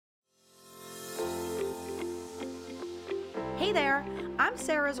Hey there, I'm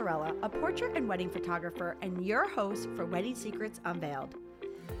Sarah Zarella, a portrait and wedding photographer and your host for Wedding Secrets Unveiled.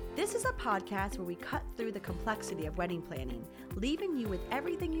 This is a podcast where we cut through the complexity of wedding planning, leaving you with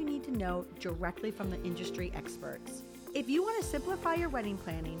everything you need to know directly from the industry experts. If you want to simplify your wedding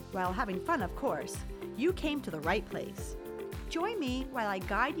planning while having fun, of course, you came to the right place. Join me while I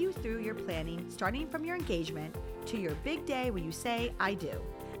guide you through your planning, starting from your engagement to your big day when you say, I do.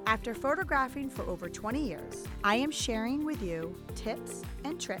 After photographing for over 20 years, I am sharing with you tips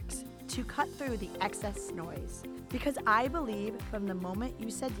and tricks to cut through the excess noise. Because I believe from the moment you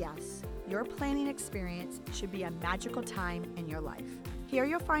said yes, your planning experience should be a magical time in your life. Here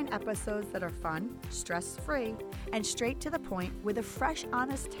you'll find episodes that are fun, stress-free, and straight to the point with a fresh,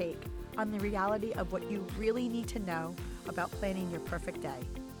 honest take on the reality of what you really need to know about planning your perfect day.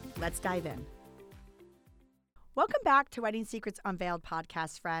 Let's dive in. Welcome back to Wedding Secrets Unveiled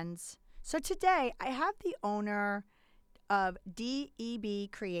podcast, friends. So today I have the owner of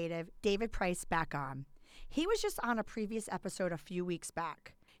DEP Creative, David Price, back on. He was just on a previous episode a few weeks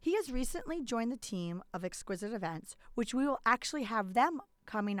back. He has recently joined the team of Exquisite Events, which we will actually have them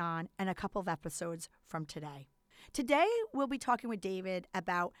coming on in a couple of episodes from today. Today, we'll be talking with David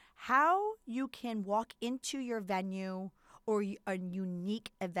about how you can walk into your venue or a unique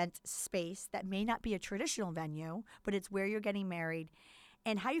event space that may not be a traditional venue, but it's where you're getting married,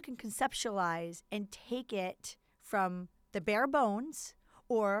 and how you can conceptualize and take it from the bare bones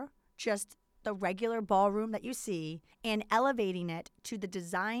or just the regular ballroom that you see and elevating it to the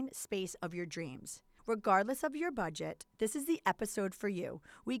design space of your dreams. Regardless of your budget, this is the episode for you.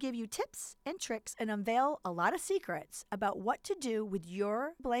 We give you tips and tricks and unveil a lot of secrets about what to do with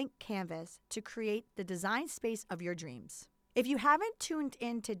your blank canvas to create the design space of your dreams. If you haven't tuned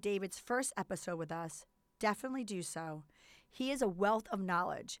in to David's first episode with us, definitely do so. He is a wealth of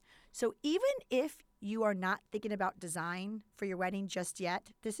knowledge. So even if you are not thinking about design for your wedding just yet,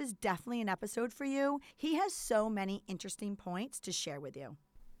 this is definitely an episode for you. He has so many interesting points to share with you.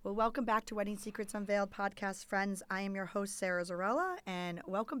 Well, welcome back to Wedding Secrets Unveiled podcast, friends. I am your host, Sarah Zarella, and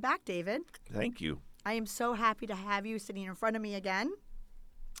welcome back, David. Thank you. I am so happy to have you sitting in front of me again.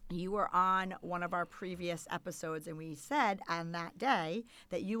 You were on one of our previous episodes, and we said on that day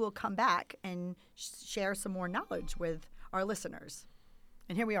that you will come back and share some more knowledge with our listeners.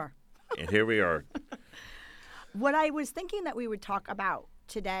 And here we are. What I was thinking that we would talk about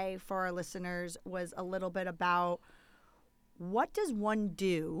today for our listeners was a little bit about what does one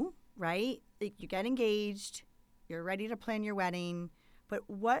do, right? Like you get engaged, you're ready to plan your wedding, but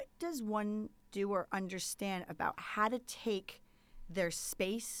what does one do or understand about how to take their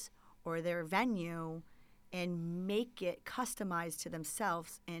space or their venue and make it customized to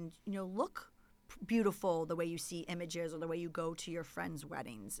themselves and, look beautiful the way you see images or the way you go to your friends'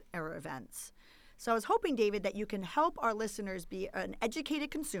 weddings or events. So I was hoping, David, that you can help our listeners be an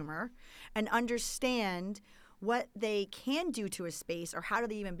educated consumer and understand what they can do to a space or how do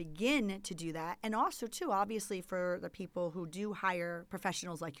they even begin to do that. And also, too, obviously, for the people who do hire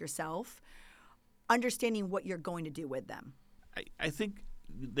professionals like yourself, understanding what you're going to do with them. I think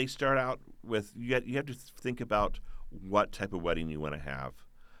they start out with, you have to think about what type of wedding you want to have.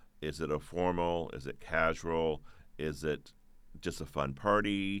 Is it a formal? Is it casual? Is it just a fun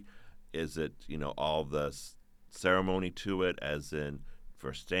party? Is it, all the ceremony to it, as in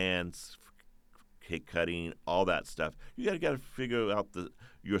first dance, cake cutting, all that stuff? You got to figure out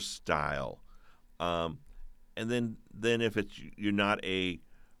your style, and then if you're not a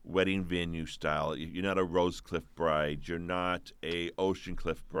wedding venue style, you're not a Rose Cliff bride, you're not a Ocean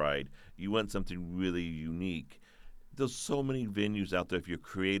Cliff bride. You want something really unique. There's so many venues out there. If you're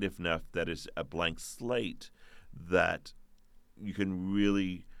creative enough, that is a blank slate, that you can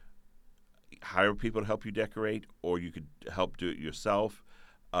really hire people to help you decorate, or you could help do it yourself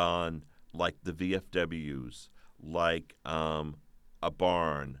on, like the VFWs, like a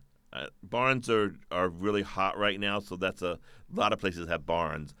barn. Barns are really hot right now, so that's a lot of places have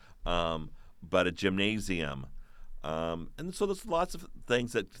barns, but a gymnasium. And so there's lots of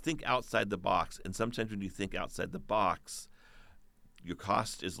things that think outside the box. And sometimes when you think outside the box, your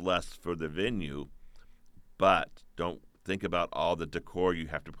cost is less for the venue, but don't think about all the decor you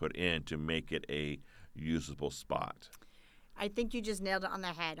have to put in to make it a usable spot. I think you just nailed it on the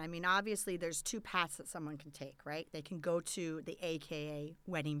head. I mean, obviously, there's two paths that someone can take, right? They can go to the AKA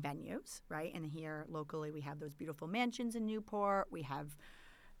wedding venues, right? And here locally, we have those beautiful mansions in Newport. We have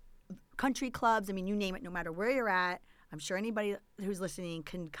country clubs. I mean, you name it, no matter where you're at. I'm sure anybody who's listening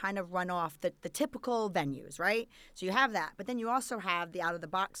can kind of run off the typical venues, right? So you have that. But then you also have the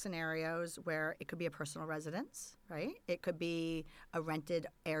out-of-the-box scenarios where it could be a personal residence, right? It could be a rented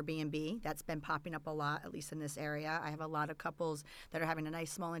Airbnb. That's been popping up a lot, at least in this area. I have a lot of couples that are having a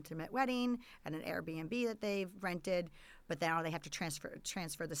nice, small, intimate wedding at an Airbnb that they've rented, but now they have to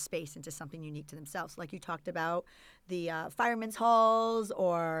transfer the space into something unique to themselves. Like you talked about the firemen's halls,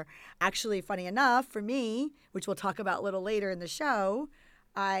 or actually, funny enough, for me, which we'll talk about a little later in the show,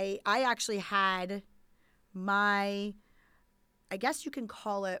 I actually had my, I guess you can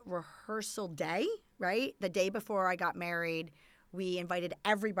call it rehearsal day, right? The day before I got married, we invited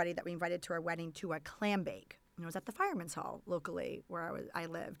everybody that we invited to our wedding to a clam bake. And it was at the Fireman's Hall locally where I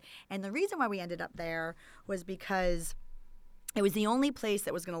lived. And the reason why we ended up there was because it was the only place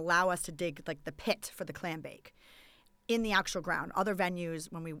that was going to allow us to dig like the pit for the clam bake in the actual ground. Other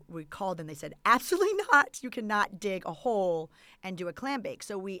venues, when we called them, they said, absolutely not. You cannot dig a hole and do a clam bake.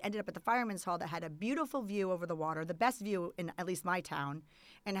 So we ended up at the Fireman's Hall that had a beautiful view over the water, the best view in at least my town,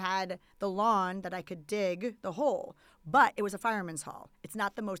 and had the lawn that I could dig the hole. But it was a Fireman's Hall. It's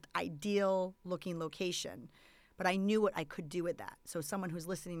not the most ideal looking location, but I knew what I could do with that. So someone who's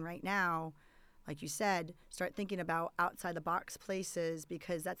listening right now, like you said, start thinking about outside the box places,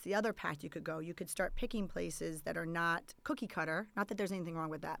 because that's the other path you could go. You could start picking places that are not cookie cutter, not that there's anything wrong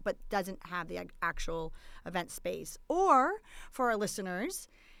with that, but doesn't have the actual event space. Or for our listeners,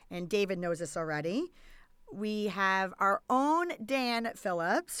 and David knows this already, we have our own Dan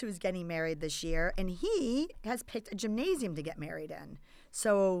Phillips, who's getting married this year, and he has picked a gymnasium to get married in.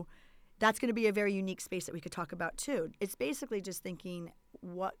 So that's going to be a very unique space that we could talk about too. It's basically just thinking,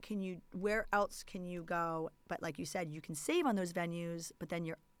 where else can you go? But like you said, you can save on those venues, but then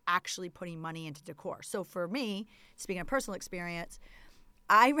you're actually putting money into decor. So for me, speaking of personal experience,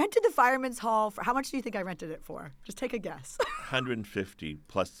 I rented the Fireman's Hall for, how much do you think I rented it for? Just take a guess. $150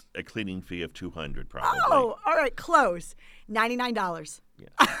 plus a cleaning fee of $200 probably. Oh, all right, close. $99. Yeah.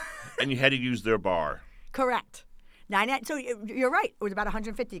 And you had to use their bar. Correct. 99. So you're right. It was about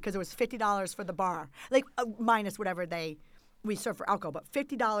 $150 because it was $50 for the bar, like minus whatever we serve for alcohol, but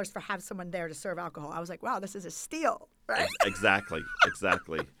 $50 for have someone there to serve alcohol. I was like, wow, this is a steal, right? Exactly.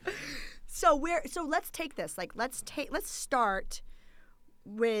 So let's take this. Like let's start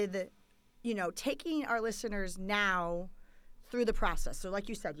with, taking our listeners now through the process. So like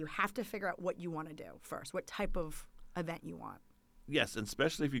you said, you have to figure out what you want to do first, what type of event you want. Yes, and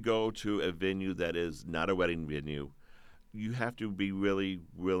especially if you go to a venue that is not a wedding venue, you have to be really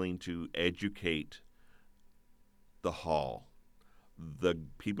willing to educate the hall, the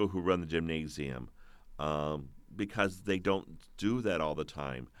people who run the gymnasium, because they don't do that all the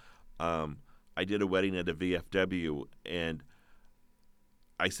time. I did a wedding at a VFW, and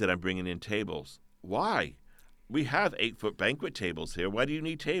I said, I'm bringing in tables. Why? We have 8-foot banquet tables here. Why do you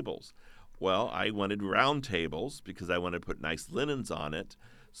need tables? Well, I wanted round tables because I wanted to put nice linens on it.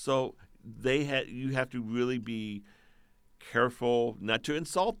 So you have to really be careful not to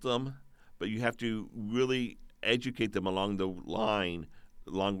insult them, but you have to really educate them along the line,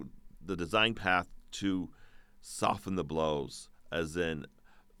 along the design path to soften the blows. As in,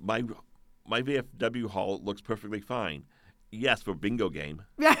 my VFW hall looks perfectly fine. Yes, for bingo game.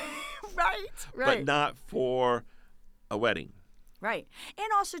 Right. But not for a wedding. Right. And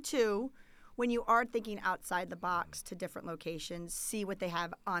also, too, when you are thinking outside the box to different locations, see what they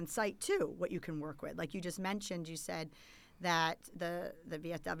have on site, too, what you can work with. Like you just mentioned, you said that the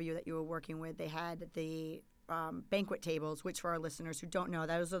VFW that you were working with, they had the banquet tables, which for our listeners who don't know,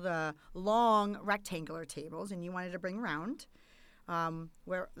 those are the long rectangular tables, and you wanted to bring round.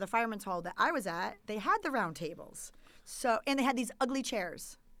 Where the Fireman's Hall that I was at, they had the round tables. So, and they had these ugly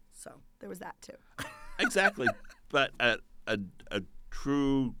chairs. So there was that, too. Exactly. But a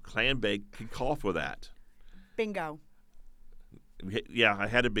true clam bake could call for that. Bingo. Yeah, I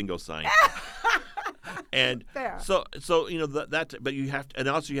had a bingo sign. And Fair. so that but you have to, and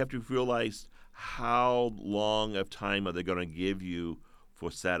also you have to realize how long of time are they going to give you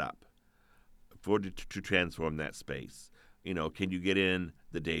for setup to transform that space. Can you get in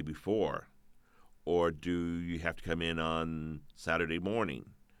the day before, or do you have to come in on Saturday morning?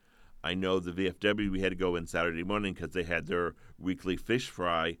 I know the VFW, we had to go in Saturday morning because they had their weekly fish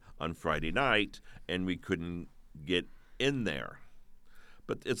fry on Friday night, and we couldn't get in there.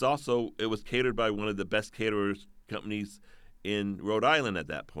 But it was catered by one of the best caterers companies in Rhode Island at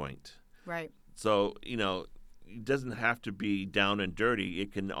that point. Right. So, it doesn't have to be down and dirty.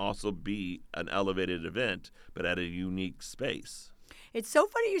 It can also be an elevated event, but at a unique space. It's so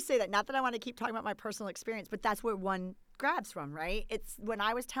funny you say that. Not that I want to keep talking about my personal experience, but that's where one grabs from, right? It's when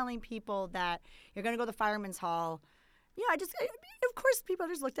I was telling people that you're going to go to the Fireman's Hall, yeah, of course, people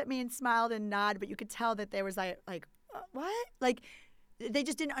just looked at me and smiled and nodded, but you could tell that there was like what? Like, they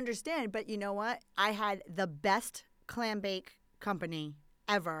just didn't understand. But you know what? I had the best clam bake company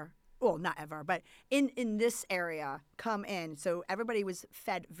ever. Well, not ever, but in this area come in. So everybody was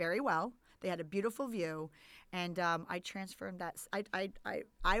fed very well. They had a beautiful view, and I transferred that. I like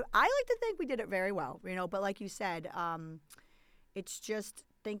to think we did it very well, But like you said, it's just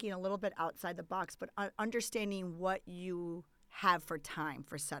thinking a little bit outside the box, but understanding what you have for time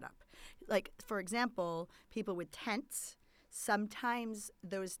for setup. Like, for example, people with tents, sometimes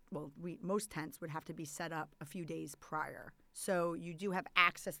most tents would have to be set up a few days prior. So you do have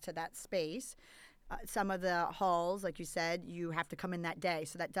access to that space. Some of the halls, like you said, you have to come in that day.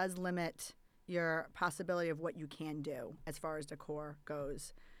 So that does limit your possibility of what you can do as far as decor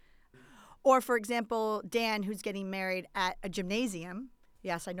goes. Or, for example, Dan, who's getting married at a gymnasium.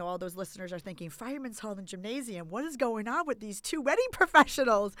 Yes, I know all those listeners are thinking, Fireman's Hall and gymnasium, what is going on with these two wedding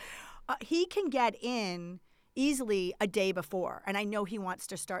professionals? He can get in easily a day before. And I know he wants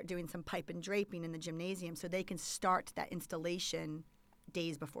to start doing some pipe and draping in the gymnasium so they can start that installation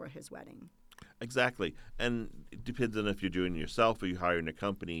days before his wedding. Exactly. And it depends on if you're doing it yourself or you're hiring a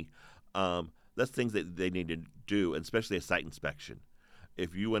company. That's things that they need to do, and especially a site inspection.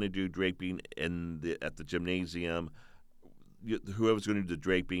 If you want to do draping at the gymnasium, whoever's going to do the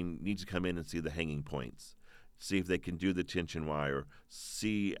draping needs to come in and see the hanging points, see if they can do the tension wire,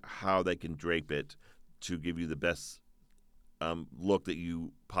 see how they can drape it to give you the best look that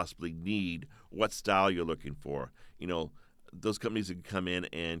you possibly need, what style you're looking for. Those companies can come in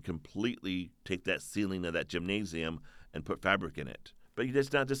and completely take that ceiling of that gymnasium and put fabric in it. But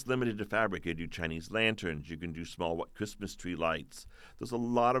it's not just limited to fabric. You do Chinese lanterns. You can do small Christmas tree lights. There's a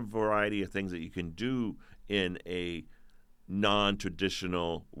lot of variety of things that you can do in a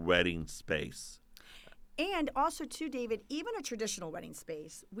non-traditional wedding space. And also, too, David, even a traditional wedding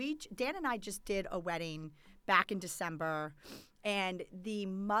space. Dan and I just did a wedding back in December, and the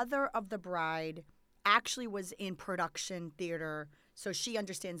mother of the bride actually was in production theater, so she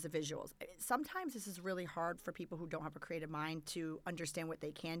understands the visuals. Sometimes this is really hard for people who don't have a creative mind to understand what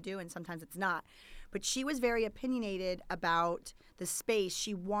they can do, and sometimes it's not. But she was very opinionated about the space.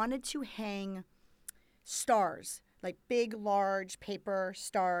 She wanted to hang stars, like big, large paper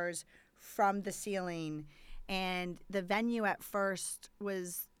stars from the ceiling. And the venue at first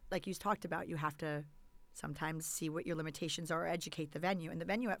was, like you talked about, you have to sometimes see what your limitations are or educate the venue. And the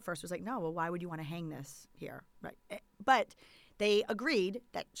venue at first was like, no, well, why would you want to hang this here? Right. But they agreed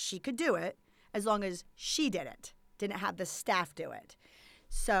that she could do it as long as she did it, didn't have the staff do it.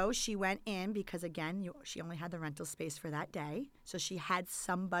 So she went in because, again, she only had the rental space for that day. So she had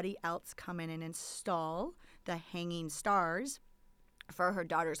somebody else come in and install the hanging stars for her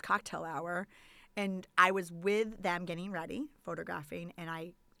daughter's cocktail hour. And I was with them getting ready, photographing, and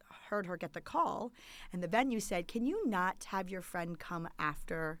I heard her get the call. And the venue said, can you not have your friend come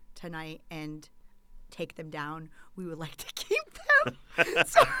after tonight and take them down? We would like to keep them.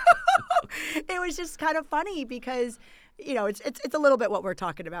 So it was just kind of funny because, it's a little bit what we're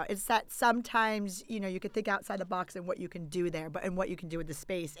talking about. It's that sometimes, you can think outside the box and what you can do there, and what you can do with the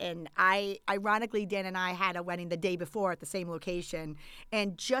space. And ironically, Dan and I had a wedding the day before at the same location,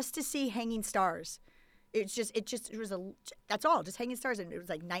 and just to see hanging stars, that's all, just hanging stars, and it was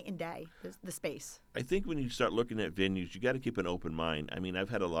like night and day, the space. I think when you start looking at venues, you got to keep an open mind. I mean,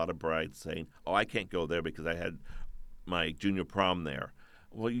 I've had a lot of brides saying, oh, I can't go there because I had my junior prom there.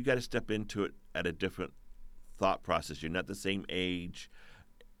 Well, you got to step into it at a different thought process. You're not the same age.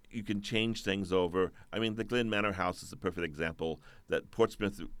 You can change things over. I mean, the Glen Manor House is a perfect example that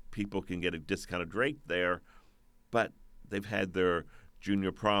Portsmouth people can get a discounted rate there, but they've had their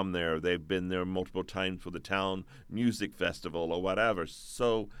junior prom there. They've been there multiple times for the town music festival or whatever.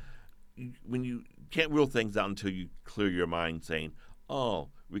 So when you can't rule things out until you clear your mind saying, oh,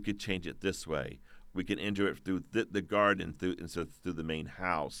 we could change it this way. We can enter it through the garden instead of through the main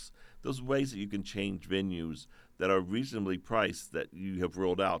house. Those ways that you can change venues that are reasonably priced that you have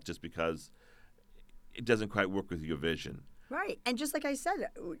ruled out just because it doesn't quite work with your vision. Right. And just like I said,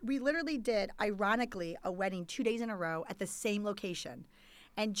 we literally did, ironically, a wedding 2 days in a row at the same location.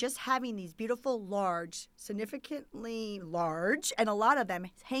 And just having these beautiful, large, significantly large, and a lot of them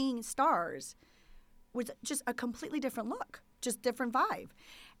hanging stars was just a completely different look, just different vibe.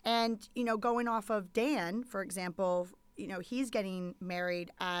 And, going off of Dan, for example, he's getting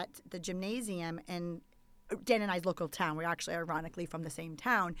married at the gymnasium, and Dan and I's local town. We're actually ironically from the same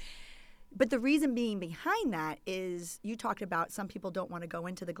town. But the reason being behind that is you talked about some people don't want to go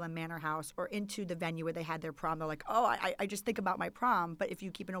into the Glen Manor House or into the venue where they had their prom. They're like, oh, I just think about my prom. But if you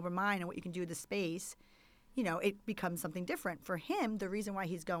keep an open mind on what you can do with the space, it becomes something different. For him, the reason why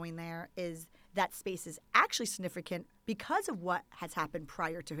he's going there is that space is actually significant because of what has happened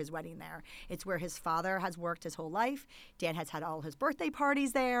prior to his wedding there. It's where his father has worked his whole life. Dad has had all his birthday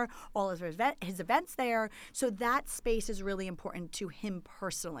parties there, all of his events there. So that space is really important to him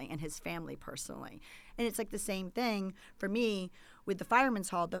personally and his family personally. And it's like the same thing for me with the Fireman's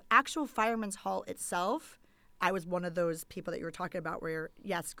Hall. The actual Fireman's Hall itself, I was one of those people that you were talking about where,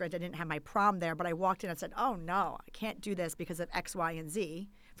 yes, granted, I didn't have my prom there, but I walked in and said, oh, no, I can't do this because of X, Y, and Z.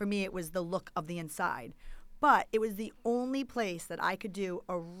 For me, it was the look of the inside. But it was the only place that I could do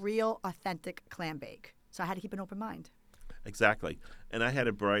a real, authentic clam bake. So I had to keep an open mind. Exactly. And I had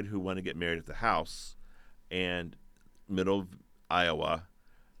a bride who wanted to get married at the house, and middle of Iowa,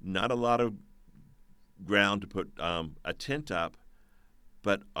 not a lot of ground to put a tent up,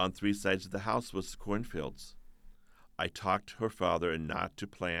 but on 3 sides of the house was cornfields. I talked her father not to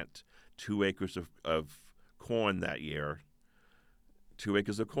plant 2 acres of corn that year. 2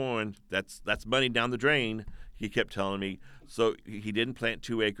 acres of corn, that's money down the drain, he kept telling me. So he didn't plant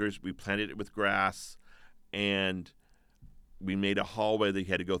 2 acres. We planted it with grass, and we made a hallway that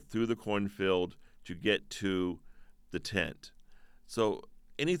he had to go through the cornfield to get to the tent. So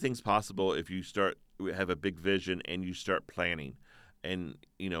anything's possible if you have a big vision and you start planning and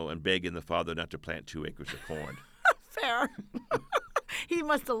begging the father not to plant 2 acres of corn. Fair. He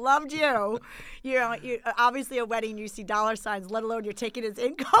must have loved you. Obviously a wedding, you see dollar signs, let alone you're taking his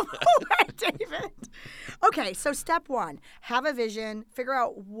income away, David. Okay, so step 1, have a vision, figure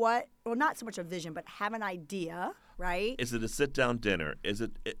out not so much a vision, but have an idea, right? Is it a sit-down dinner?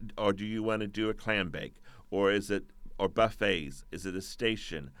 Or do you want to do a clam bake? Or buffets? Is it a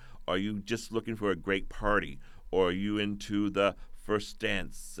station? Are you just looking for a great party? Or are you into the first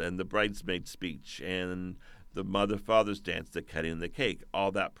dance and the bridesmaid speech and the mother-father's dance, the cutting the cake,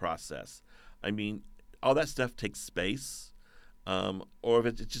 all that process? I mean, all that stuff takes space. Or if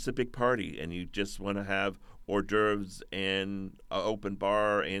it's just a big party and you just want to have hors d'oeuvres and an open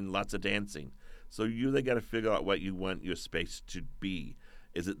bar and lots of dancing. So you really got to figure out what you want your space to be.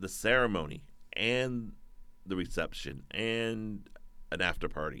 Is it the ceremony and the reception and an after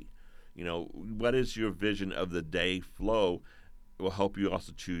party? What is your vision of the day flow? It will help you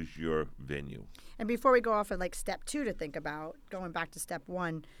also choose your venue. And before we go off at step 2 to think about, going back to step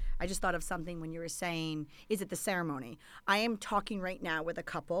 1, I just thought of something when you were saying, is it the ceremony? I am talking right now with a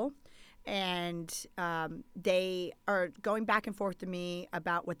couple, and they are going back and forth to me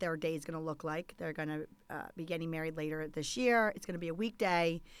about what their day is going to look like. They're going to be getting married later this year. It's going to be a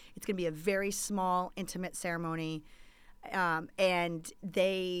weekday. It's going to be a very small, intimate ceremony. And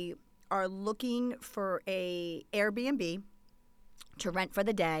they are looking for a Airbnb to rent for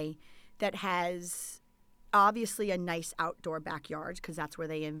the day that has obviously a nice outdoor backyard because that's where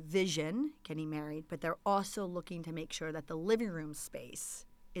they envision getting married, but they're also looking to make sure that the living room space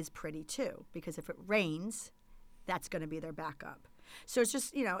is pretty too, because if it rains, that's going to be their backup. So it's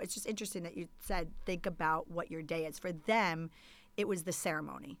just, it's just interesting that you said think about what your day is. For them, it was the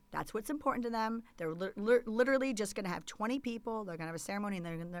ceremony. That's what's important to them. They're literally just going to have 20 people. They're going to have a ceremony, and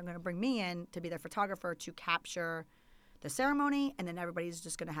they're going to bring me in to be their photographer to capture the ceremony, and then everybody's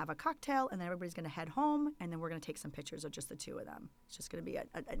just going to have a cocktail, and then everybody's going to head home, and then we're going to take some pictures of just the 2 of them. It's just going to be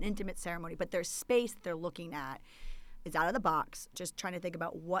an intimate ceremony. But their space that they're looking at is out of the box, just trying to think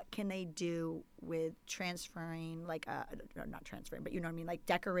about what can they do with transferring, not transferring, but you know what I mean, like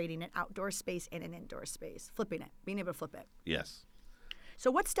decorating an outdoor space and an indoor space, flipping it, being able to flip it. Yes.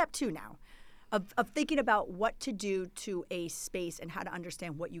 So what's step 2 now of thinking about what to do to a space and how to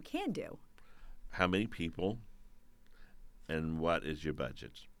understand what you can do? How many people? And what is your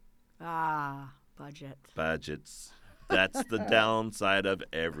budget? Budget. Budgets. That's the downside of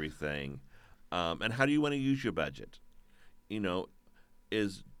everything. And how do you want to use your budget?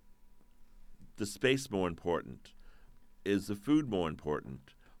 Is the space more important? Is the food more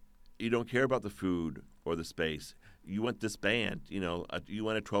important? You don't care about the food or the space. You want this band. You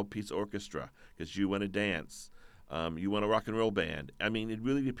want a 12-piece orchestra because you want to dance. You want a rock and roll band. I mean, it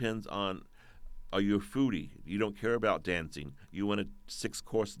really depends on. Are you a foodie? You don't care about dancing. You want a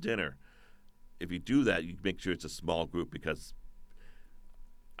 6-course dinner. If you do that, you make sure it's a small group because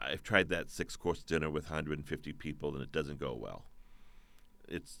I've tried that 6-course dinner with 150 people and it doesn't go well.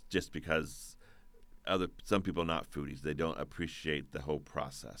 It's just because some people are not foodies. They don't appreciate the whole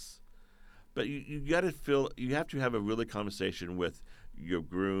process. But you have to have a really conversation with your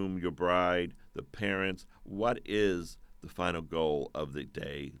groom, your bride, the parents. What is the final goal of the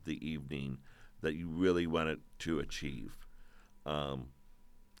day, the evening, that you really wanted to achieve?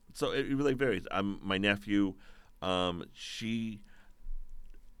 So it really varies. My nephew, she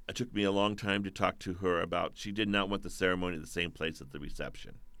It took me a long time to talk to her about she did not want the ceremony at the same place as the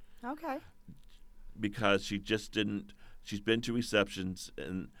reception. Okay. Because she just didn't. She's been to receptions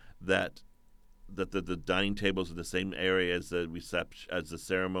and that the dining tables are the same area as the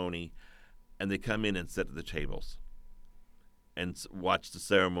ceremony, and they come in and sit at the tables and watch the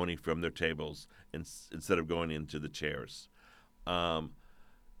ceremony from their tables instead of going into the chairs. I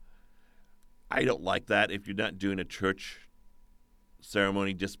don't like that. If you're not doing a church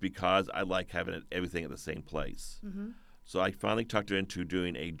ceremony, just because I like having everything at the same place. Mm-hmm. So I finally talked her into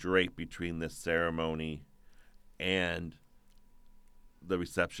doing a drape between the ceremony and the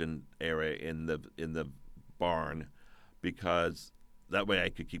reception area in the barn, because that way I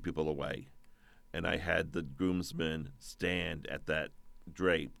could keep people away. And I had the groomsmen stand at that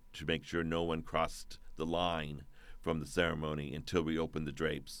drape to make sure no one crossed the line from the ceremony until we opened the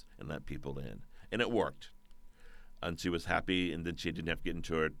drapes and let people in. And it worked. And she was happy, and then she didn't have to get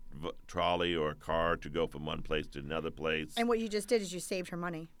into her trolley or a car to go from one place to another place. And what you just did is you saved her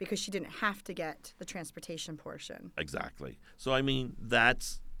money because she didn't have to get the transportation portion. Exactly. So, I mean,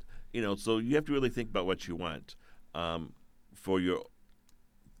 that's, so you have to really think about what you want for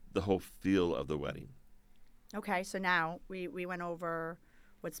the whole feel of the wedding. Okay, so now we went over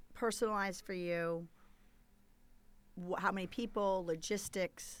what's personalized for you, how many people,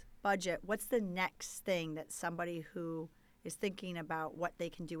 logistics, budget. What's the next thing that somebody who is thinking about what they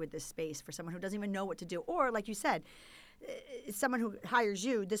can do with this space, for someone who doesn't even know what to do, or like you said, someone who hires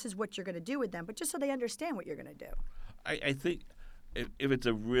you, this is what you're going to do with them, but just so they understand what you're going to do. I think if it's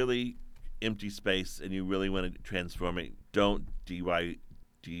a really empty space and you really want to transform it, don't DIY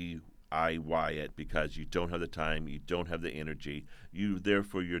it, because you don't have the time, you don't have the energy, you're there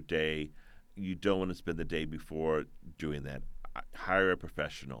for your day, you don't want to spend the day before doing that. Hire a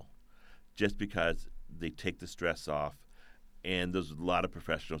professional, just because they take the stress off, and there's a lot of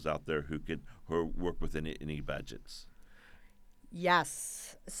professionals out there who work within any budgets.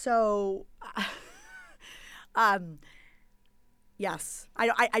 Yes. So, yes.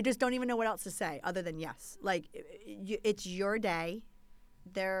 I just don't even know what else to say other than yes. Like, it's your day.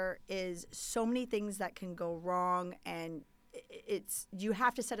 There is so many things that can go wrong, and you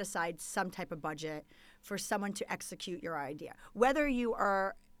have to set aside some type of budget for someone to execute your idea. Whether you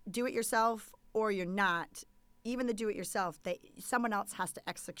are do-it-yourself or you're not, even the do-it-yourself, someone else has to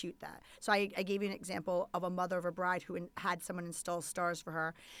execute that. So I gave you an example of a mother of a bride who had someone install stars for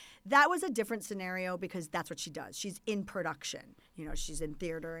her. That was a different scenario because that's what she does. She's in production. She's in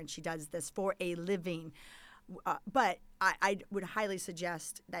theater and she does this for a living. But I would highly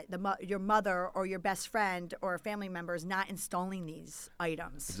suggest that your mother or your best friend or a family member is not installing these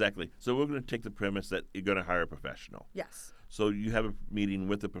items. Exactly. So we're going to take the premise that you're going to hire a professional. Yes. So you have a meeting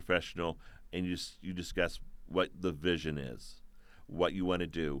with a professional, and you discuss what the vision is, what you want to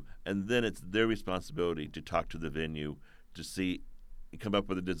do, and then it's their responsibility to talk to the venue to come up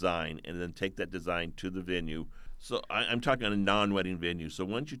with a design, and then take that design to the venue. So I'm talking on a non-wedding venue. So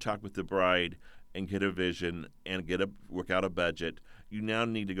once you talk with the bride and get a vision and work out a budget, you now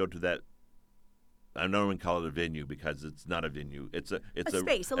need to go to that. I don't even call it a venue because it's not a venue. It's a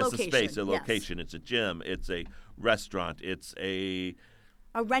space, a location. It's a space, a yes. location. It's a gym. It's a restaurant. It's a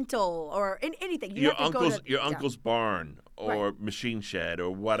rental or anything. Your uncle's barn or right. machine shed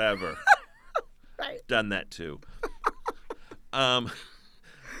or whatever. Right. Done that too.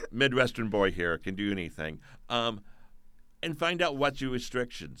 Midwestern boy here can do anything. And find out what's your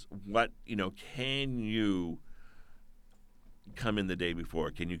restrictions. Can you come in the day before?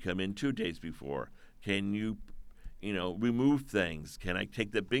 Can you come in 2 days before? Can you, remove things? Can I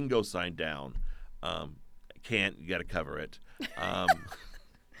take the bingo sign down? Can't. You got to cover it.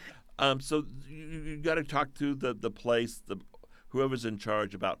 So you got to talk to the place, whoever's in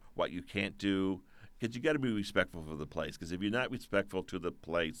charge, about what you can't do, because you got to be respectful for the place. Because if you're not respectful to the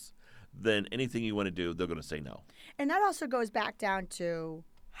place, then anything you want to do, they're going to say no. And that also goes back down to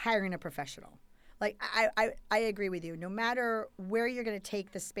hiring a professional. Like, I agree with you. No matter where you're going to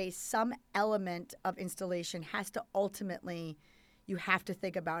take the space, some element of installation has to ultimately, you have to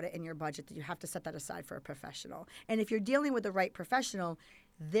think about it in your budget, that you have to set that aside for a professional. And if you're dealing with the right professional,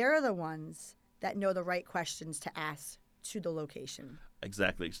 they're the ones that know the right questions to ask to the location.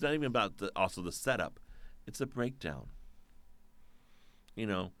 Exactly. It's not even about also the setup. It's a breakdown.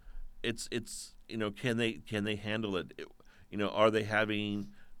 It's can they handle it? Are they having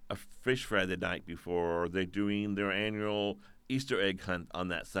a fish fry the night before, or are they doing their annual Easter egg hunt on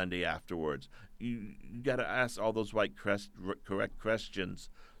that Sunday afterwards? You got to ask all those correct questions,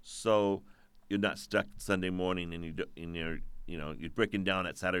 so you're not stuck Sunday morning and you're breaking down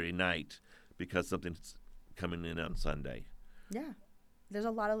at Saturday night because something's coming in on Sunday. Yeah. There's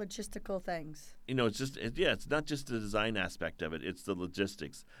a lot of logistical things. It's not just the design aspect of it, it's the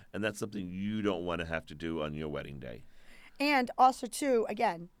logistics. And that's something you don't want to have to do on your wedding day. And also, too,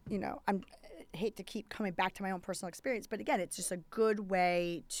 again, I hate to keep coming back to my own personal experience, but again, it's just a good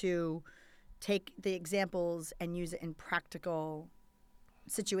way to take the examples and use it in practical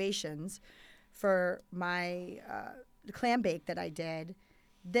situations. For my the clam bake that I did,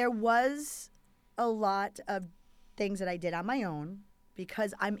 there was a lot of things that I did on my own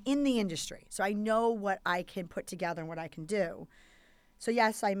because I'm in the industry. So I know what I can put together and what I can do. So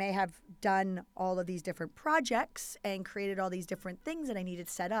yes, I may have done all of these different projects and created all these different things that I needed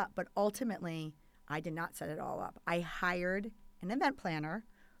set up, but ultimately I did not set it all up. I hired an event planner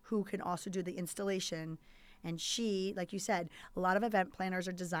who can also do the installation. And she, like you said, a lot of event planners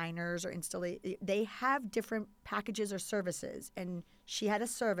or designers or they have different packages or services. And she had a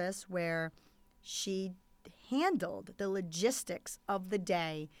service where she handled the logistics of the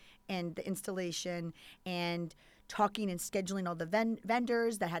day and the installation and talking and scheduling all the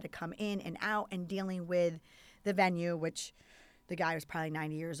vendors that had to come in and out and dealing with the venue, which the guy was probably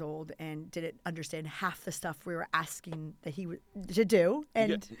 90 years old and didn't understand half the stuff we were asking that he to do.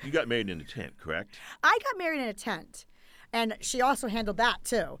 And you got married in a tent, correct? I got married in a tent. And she also handled that,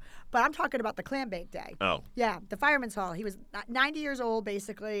 too. But I'm talking about the clam bake day. Oh. Yeah, the fireman's hall. He was 90 years old,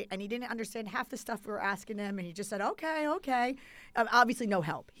 basically, and he didn't understand half the stuff we were asking him, and he just said, okay. Obviously, no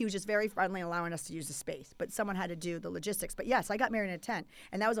help. He was just very friendly, allowing us to use the space. But someone had to do the logistics. But, yes, I got married in a tent,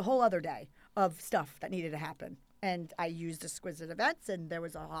 and that was a whole other day of stuff that needed to happen. And I used Exquisite Events, and there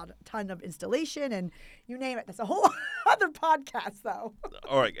was a ton of installation, and you name it. That's a whole other podcast, though.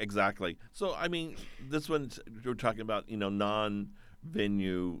 All right, exactly. So, I mean, this one, we're talking about,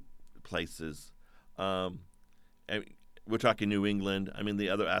 non-venue places. And we're talking New England. I mean,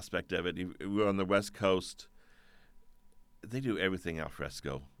 the other aspect of it, we're on the West Coast. They do everything al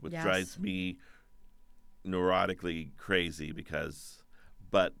fresco, which drives me neurotically crazy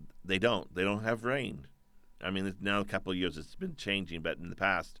but they don't. They don't have rain. I mean, now a couple of years it's been changing, but in the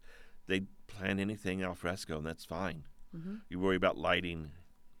past, they plan anything al fresco, and that's fine. Mm-hmm. You worry about lighting,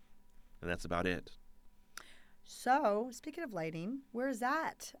 and that's about it. So, speaking of lighting, where's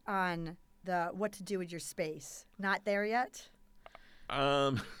that on the what to do with your space? Not there yet?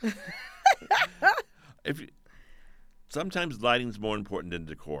 Sometimes lighting's more important than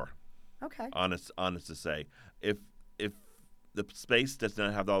decor. Okay. Honest to say. If the space does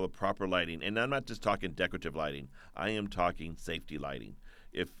not have all the proper lighting, and I'm not just talking decorative lighting. I am talking safety lighting.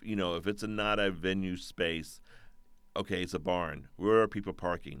 If it's not a venue space, okay, it's a barn. Where are people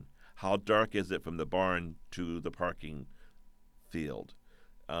parking? How dark is it from the barn to the parking field?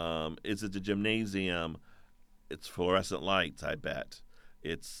 Is it the gymnasium? It's fluorescent lights, I bet.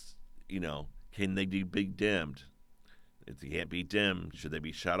 It's, can they be dimmed? If they can't be dimmed, should they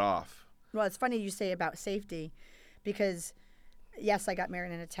be shut off? Well, it's funny you say about safety because yes, I got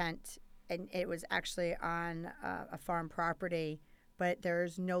married in a tent, and it was actually on a farm property, but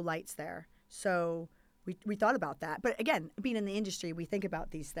there's no lights there. So we thought about that. But again, being in the industry, we think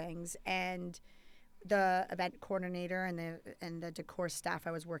about these things. And the event coordinator and the decor staff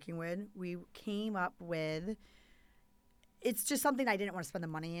I was working with, we came up with, it's just something I didn't want to spend the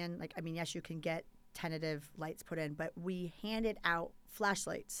money in. Like, I mean, yes, you can get tentative lights put in, but we handed out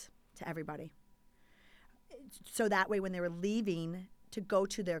flashlights to everybody. So that way when they were leaving to go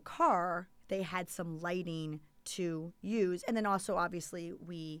to their car, they had some lighting to use. And then also, obviously,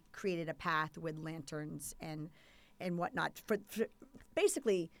 we created a path with lanterns and whatnot. For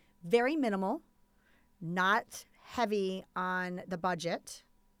basically, very minimal, not heavy on the budget.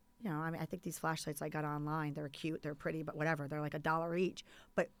 I think these flashlights I got online, they're cute, they're pretty, but whatever. They're like $1 each.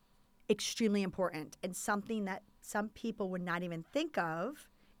 But extremely important and something that some people would not even think of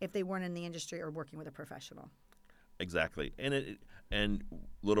if they weren't in the industry or working with a professional. Exactly. And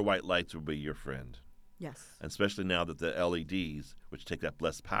little white lights will be your friend. Yes. And especially now that the LEDs, which take up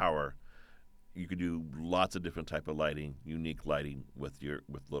less power, you can do lots of different type of lighting, unique lighting with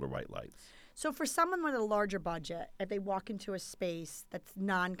little white lights. So for someone with a larger budget, if they walk into a space that's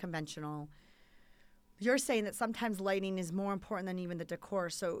non-conventional, you're saying that sometimes lighting is more important than even the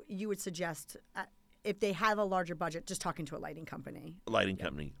decor. So you would suggest if they have a larger budget, just talking to a lighting company.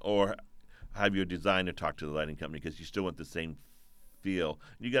 Company, or have your designer talk to the lighting company because you still want the same feel.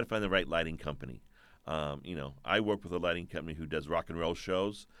 You got to find the right lighting company. I work with a lighting company who does rock and roll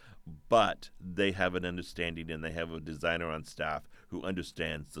shows, but they have an understanding and they have a designer on staff who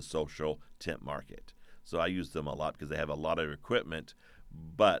understands the social tent market. So I use them a lot because they have a lot of equipment,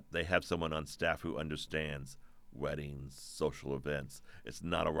 but they have someone on staff who understands weddings, social events. It's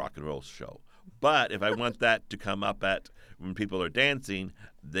not a rock and roll show. But if I want that to come up at when people are dancing,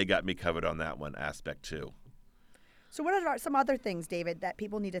 they got me covered on that one aspect too. So what are some other things, David, that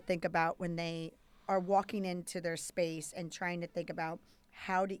people need to think about when they are walking into their space and trying to think about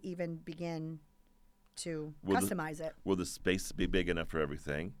how to even begin to customize it? Will the space be big enough for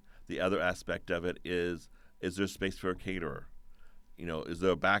everything? The other aspect of it is there space for a caterer? Is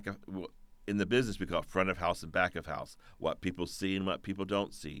there in the business we call it front of house and back of house, what people see and what people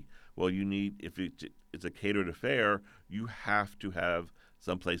don't see. Well, if it's a catered affair, you have to have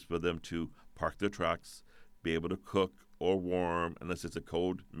some place for them to park their trucks, be able to cook or warm, unless it's a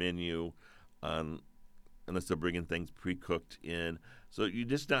cold menu, unless they're bringing things pre-cooked in. So you're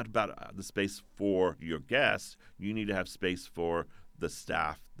just not about the space for your guests. You need to have space for the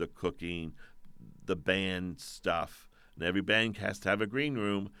staff, the cooking, the band stuff. And every band has to have a green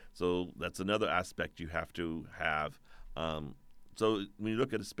room, so that's another aspect you have to have. So when you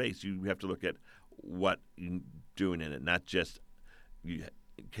look at a space, you have to look at what you're doing in it, not just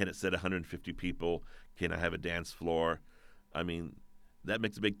can it sit 150 people? Can I have a dance floor? I mean, that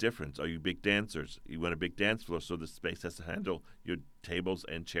makes a big difference. Are you big dancers? You want a big dance floor, so the space has to handle your tables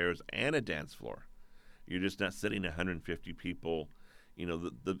and chairs and a dance floor. You're just not sitting 150 people.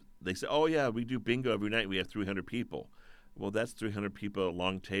 They say, oh, yeah, we do bingo every night. We have 300 people. Well, that's 300 people at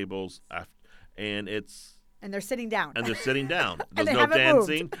long tables, and they're sitting down. And they're sitting down. There's they no haven't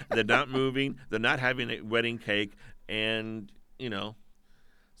dancing. moved. They're not moving. They're not having a wedding cake, and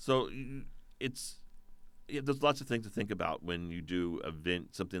so there's lots of things to think about when you do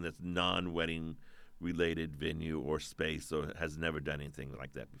something that's non-wedding related venue or space, or has never done anything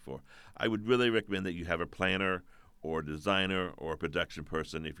like that before. I would really recommend that you have a planner or a designer or a production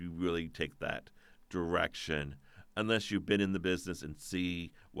person if you really take that direction, unless you've been in the business and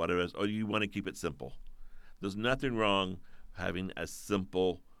see what it is, or you want to keep it simple. There's nothing wrong having a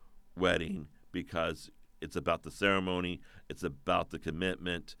simple wedding because it's about the ceremony, it's about the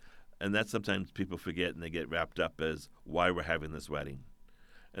commitment, and that's sometimes people forget and they get wrapped up as why we're having this wedding.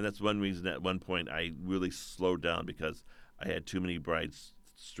 And that's one reason at one point I really slowed down, because I had too many brides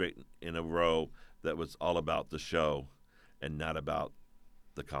straight in a row that was all about the show and not about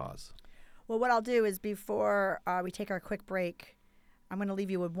the cause. Well, what I'll do is before we take our quick break, I'm going to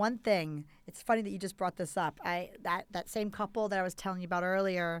leave you with one thing. It's funny that you just brought this up. That same couple that I was telling you about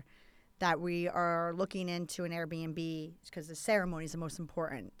earlier, that we are looking into an Airbnb because the ceremony is the most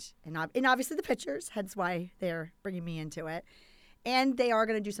important, and obviously the pictures, hence why they're bringing me into it. And they are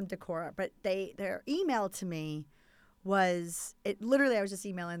going to do some decor, but their email to me was literally I was just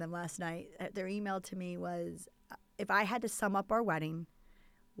emailing them last night. Their email to me was, if I had to sum up our wedding,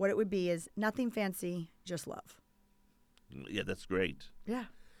 what it would be is nothing fancy, just love. Yeah, that's great. Yeah.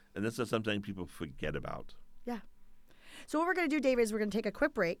 And that's something people forget about. Yeah. So what we're going to do, David, is we're going to take a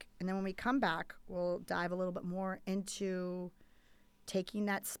quick break, and then when we come back, we'll dive a little bit more into taking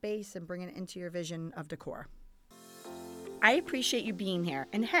that space and bringing it into your vision of decor. I appreciate you being here.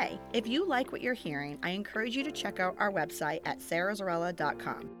 And hey, if you like what you're hearing, I encourage you to check out our website at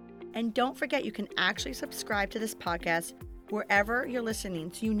sarahzarella.com. And don't forget, you can actually subscribe to this podcast wherever you're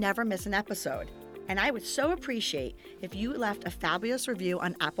listening so you never miss an episode. And I would so appreciate if you left a fabulous review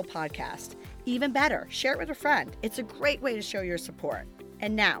on Apple Podcast. Even better, share it with a friend. It's a great way to show your support.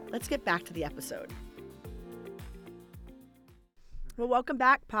 And now, let's get back to the episode. Well, welcome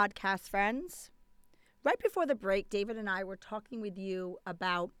back, podcast friends. Right before the break, David and I were talking with you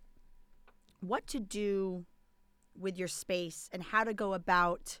about what to do with your space and how to go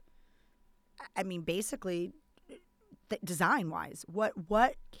about, basically, design-wise.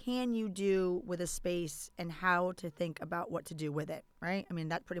 What can you do with a space and how to think about what to do with it, right?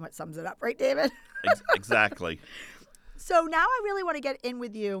 That pretty much sums it up, right, David? Exactly. So now I really want to get in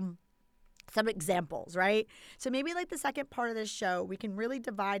with you some examples, right? So maybe like the second part of this show, we can really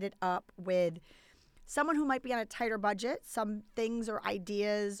divide it up with someone who might be on a tighter budget, some things or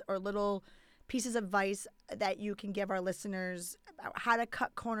ideas or little pieces of advice that you can give our listeners about how to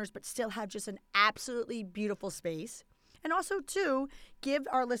cut corners but still have just an absolutely beautiful space. And also, too, give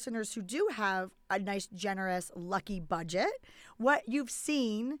our listeners who do have a nice, generous, lucky budget what you've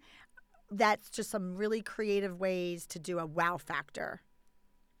seen that's just some really creative ways to do a wow factor.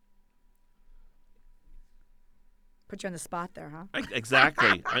 Put you on the spot there, huh?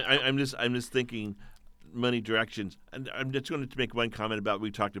 Exactly. I'm just thinking many directions. And I'm just going to make one comment about,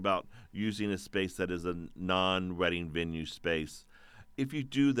 we talked about using a space that is a non-wedding venue space. If you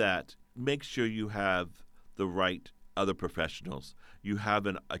do that, make sure you have the right other professionals. You have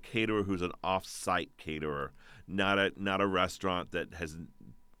a caterer who's an off-site caterer, not a restaurant that has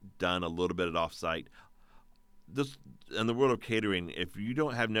done a little bit of off-site. this in the world of catering, if you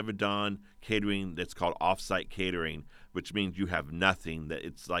have never done catering that's called off-site catering, which means you have nothing, that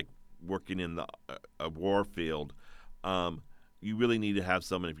it's like working in a war field, you really need to have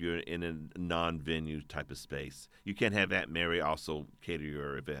someone if you're in a non-venue type of space. You can't have Aunt Mary also cater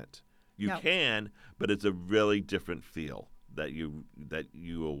your event. You No. can, but it's a really different feel that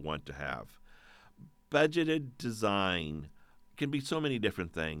you will want to have. Budgeted design can be so many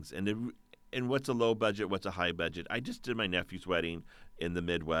different things, and what's a low budget, what's a high budget. I just did my nephew's wedding in the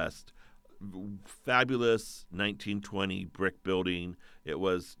Midwest. Fabulous 1920 brick building. It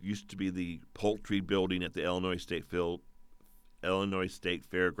used to be the poultry building at the Illinois State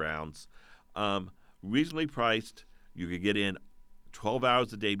Fairgrounds. Reasonably priced. You could get in 12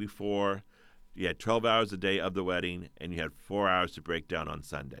 hours a day before. You had 12 hours a day of the wedding, and you had 4 hours to break down on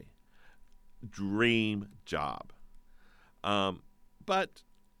Sunday. Dream job. But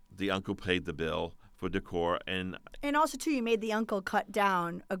the uncle paid the bill for decor, and also too, you made the uncle cut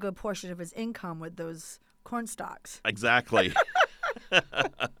down a good portion of his income with those corn stalks. exactly.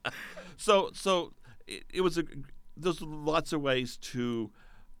 So it was there's lots of ways to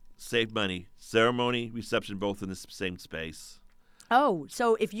save money. Ceremony, reception, both in the same space. Oh,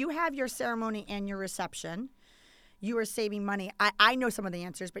 so if you have your ceremony and your reception, you are saving money. I know some of the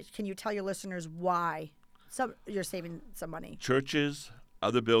answers, but can you tell your listeners why you're saving some money? Churches,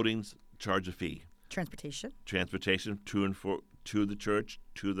 other buildings charge a fee. Transportation To the church,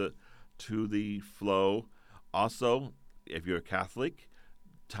 to the flow. Also, if you're a Catholic,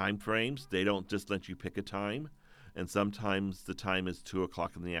 time frames, they don't just let you pick a time. And sometimes the time is 2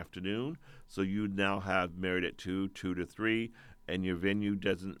 o'clock in the afternoon. So you now have married at 2 to 3, and your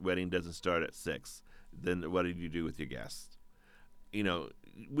wedding doesn't start at 6. Then what do you do with your guests?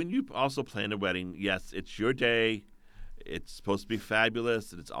 When you also plan a wedding, yes, it's your day. It's supposed to be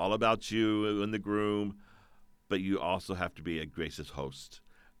fabulous, and it's all about you and the groom. But you also have to be a gracious host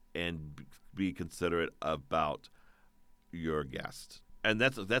and be considerate about your guest. And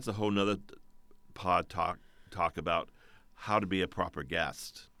that's a whole nother pod talk about how to be a proper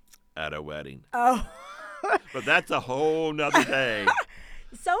guest at a wedding. Oh. But that's a whole nother day.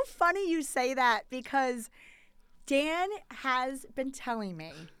 So funny you say that, because Dan has been telling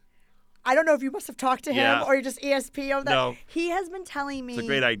me, I don't know if you must have talked to him or you just ESP on that. No. He has been telling me. It's a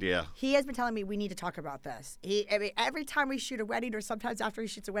great idea. He has been telling me we need to talk about this. Every time we shoot a wedding, or sometimes after he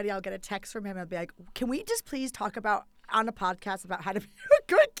shoots a wedding, I'll get a text from him. I'll be like, can we just please talk about on a podcast about how to be a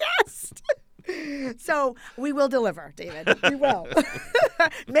good guest? So we will deliver, David. We will.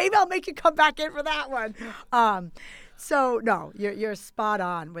 Maybe I'll make you come back in for that one. So no, you're spot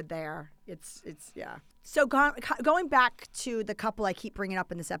on with there. It's yeah. So going back to the couple I keep bringing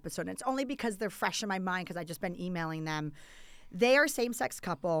up in this episode, and it's only because they're fresh in my mind because I've just been emailing them. They are a same-sex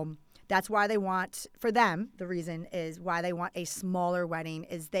couple. That's why for them, the reason is why they want a smaller wedding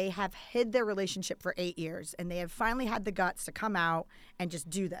is they have hid their relationship for 8 years, and they have finally had the guts to come out and just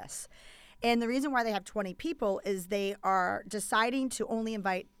do this. And the reason why they have 20 people is they are deciding to only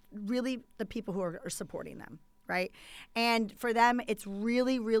invite really the people who are supporting them, right? And for them, it's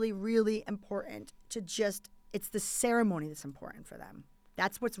really, really, really important to it's the ceremony that's important for them.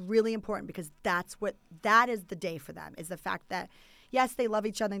 That's what's really important, because that is the day for them, is the fact that, yes, they love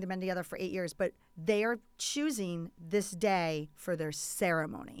each other and they've been together for 8 years, but they are choosing this day for their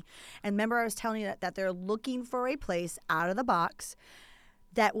ceremony. And remember, I was telling you that they're looking for a place out of the box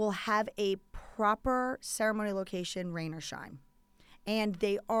that will have a proper ceremony location, rain or shine. And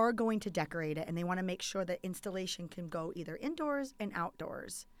they are going to decorate it, and they want to make sure that installation can go either indoors and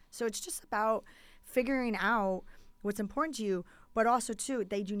outdoors. So it's just about figuring out what's important to you, but also, too,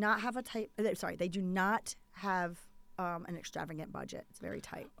 they do not have an extravagant budget. It's very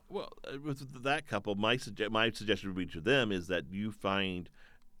tight. Well, with that couple, my suggestion would be to them is that you find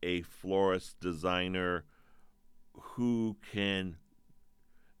a florist designer who can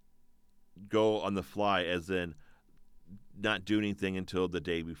go on the fly, as in not do anything until the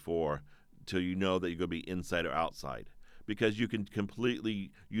day before, until you know that you're going to be inside or outside. Because you can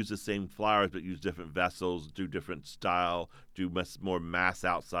completely use the same flowers but use different vessels, do different style, do more mass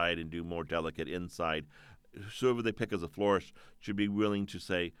outside and do more delicate inside. Whoever they pick as a florist should be willing to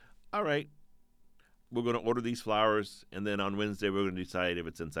say, all right, we're going to order these flowers, and then on Wednesday we're going to decide if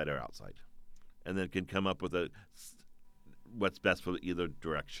it's inside or outside. And then can come up with what's best for either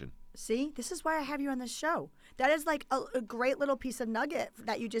direction. See, this is why I have you on this show. That is like a great little piece of nugget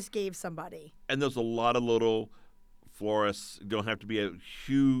that you just gave somebody. And there's a lot of little florists. You don't have to be a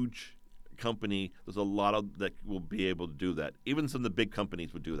huge company. There's a lot of that will be able to do that. Even some of the big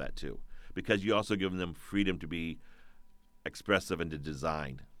companies would do that too, because you also give them freedom to be expressive and to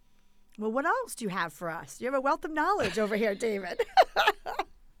design. Well, what else do you have for us? You have a wealth of knowledge over here, David.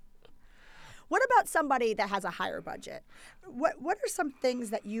 What about somebody that has a higher budget? What are some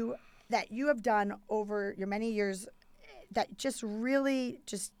things that you have done over your many years that just really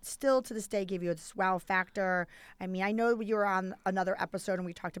just still to this day give you this wow factor? I mean, I know you were on another episode and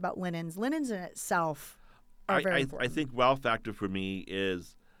we talked about linens. Linens in itself are very important. I think wow factor for me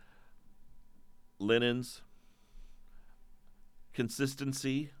is linens,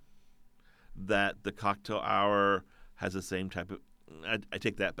 consistency, that the cocktail hour has the same type of. I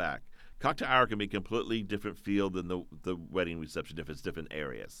take that back. Cocktail hour can be a completely different feel than the wedding reception if it's different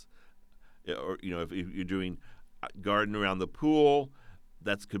areas. Or if you're doing garden around the pool,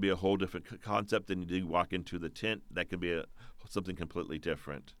 that could be a whole different concept than you do walk into the tent. That could be something completely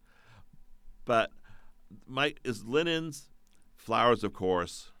different. But is linens, flowers, of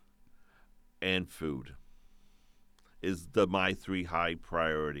course, and food is my three high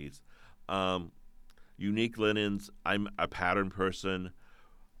priorities. Unique linens. I'm a pattern person.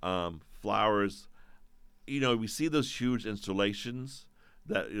 Flowers. We see those huge installations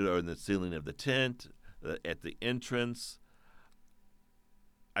that in the ceiling of the tent, at the entrance.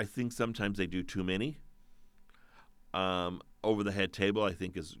 I think sometimes they do too many. Over the head table, I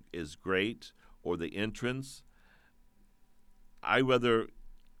think is great, or the entrance. I rather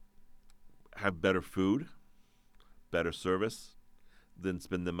have better food, better service, than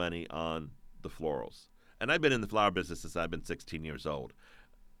spend the money on the florals. And I've been in the flower business since I've been 16 years old.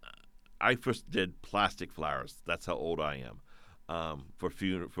 I first did plastic flowers. That's how old I am, for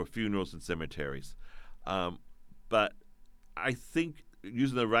funerals and cemeteries. But I think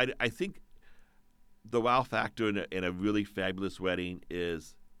using the right, I think the wow factor in a really fabulous wedding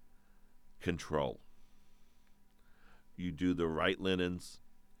is control. You do the right linens.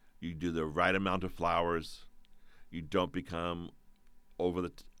 You do the right amount of flowers. You don't become over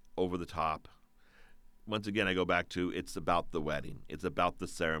the top. Once again, I go back to it's about the wedding. It's about the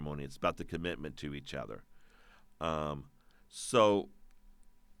ceremony. It's about the commitment to each other. So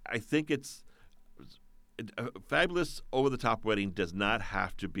I think a fabulous over-the-top wedding does not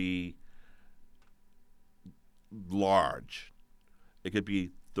have to be large. It could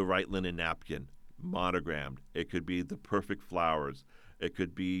be the right linen napkin, monogrammed. It could be the perfect flowers. It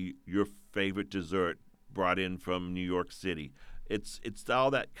could be your favorite dessert brought in from New York City. It's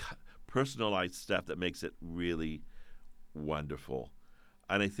all that personalized stuff that makes it really wonderful.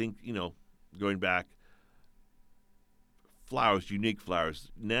 And I think, going back, flowers, unique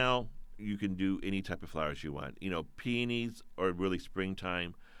flowers. Now you can do any type of flowers you want. Peonies are really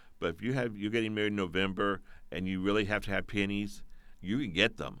springtime. But if you're getting married in November and you really have to have peonies, you can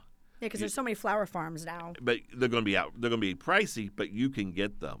get them. Yeah, because there's so many flower farms now. But they're going to be out. They're going to be pricey, but you can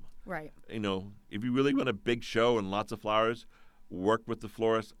get them. Right. If you really want a big show and lots of flowers, work with the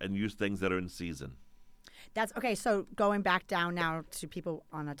florist and use things that are in season. That's okay. So going back down now to people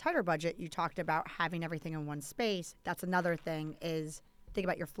on a tighter budget, you talked about having everything in one space. That's another thing is think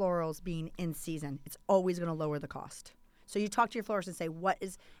about your florals being in season. It's always going to lower the cost. So you talk to your florist and say, what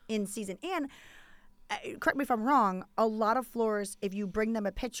is in season? And correct me if I'm wrong, a lot of florists, if you bring them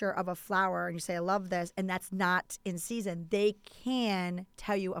a picture of a flower and you say, I love this, and that's not in season, they can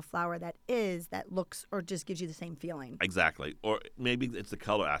tell you a flower that looks or just gives you the same feeling. Exactly. Or maybe it's the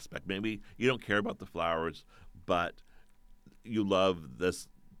color aspect. Maybe you don't care about the flowers, but you love this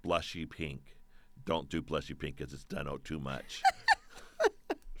blushy pink. Don't do blushy pink because it's done out too much.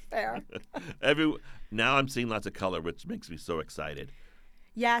 Fair. Now I'm seeing lots of color, which makes me so excited.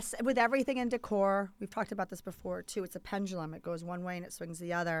 Yes, with everything in decor, we've talked about this before too. It's a pendulum. It goes one way and it swings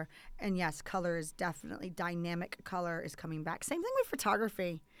the other. And yes, color is definitely dynamic. Color is coming back. Same thing with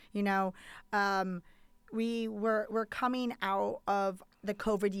photography. We're coming out of the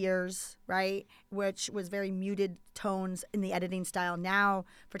COVID years, right, which was very muted tones in the editing style. Now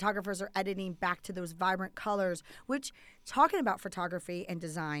photographers are editing back to those vibrant colors, which, talking about photography and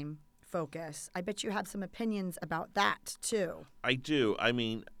design focus, I bet you have some opinions about that too. I do. I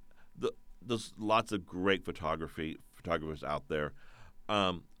mean, there's lots of great photographers out there,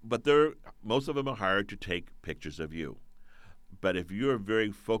 but most of them are hired to take pictures of you. But if you're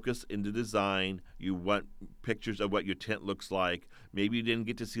very focused in the design, you want pictures of what your tent looks like. Maybe you didn't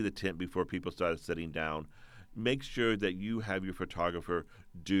get to see the tent before people started sitting down. Make sure that you have your photographer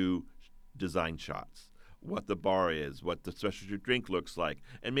do design shots. What the bar is, what the specialty drink looks like.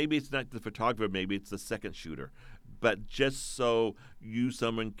 And maybe it's not the photographer, maybe it's the second shooter. But just so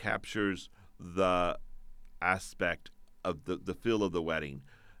someone captures the aspect of the feel of the wedding,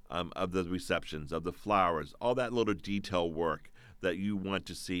 of the receptions, of the flowers, all that little detail work that you want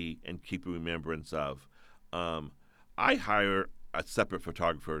to see and keep a remembrance of. I hire a separate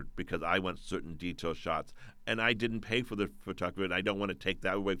photographer because I want certain detail shots, and I didn't pay for the photographer, and I don't want to take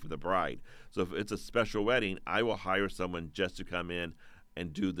that away from the bride. So if it's a special wedding, I will hire someone just to come in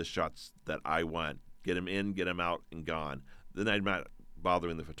and do the shots that I want. Get them in, get them out, and gone. Then I'm not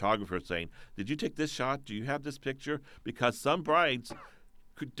bothering the photographer saying, did you take this shot? Do you have this picture? Because some brides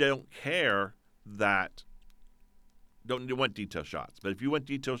don't care that don't want detail shots. But if you want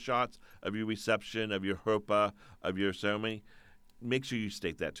detail shots of your reception, of your chuppah, of your ceremony, make sure you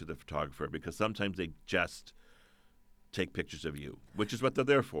state that to the photographer, because sometimes they just take pictures of you, which is what they're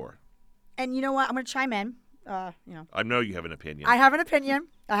there for. And you know what? I'm going to chime in. I know you have an opinion. I have an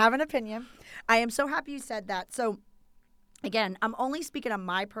opinion. I am so happy you said that. So, again, I'm only speaking on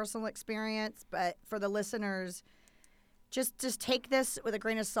my personal experience, but for the listeners, just take this with a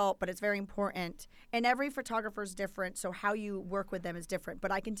grain of salt, but it's very important. And every photographer is different, so how you work with them is different.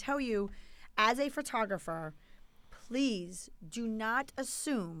 But I can tell you, as a photographer, please do not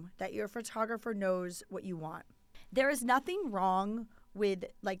assume that your photographer knows what you want. There is nothing wrong with,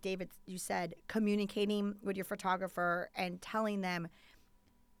 like David, you said, communicating with your photographer and telling them,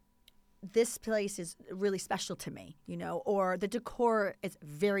 this place is really special to me, or the decor is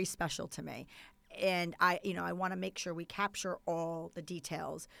very special to me. And I want to make sure we capture all the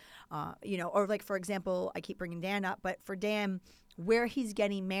details, or like, for example, I keep bringing Dan up, but for Dan, where he's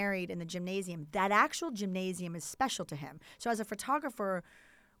getting married in the gymnasium, that actual gymnasium is special to him. So as a photographer,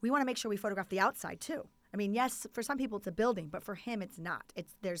 we want to make sure we photograph the outside too. I mean, yes, for some people it's a building, but for him it's not.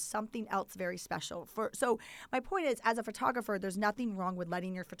 There's something else very special. So my point is, as a photographer, there's nothing wrong with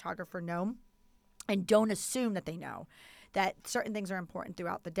letting your photographer know, and don't assume that they know that certain things are important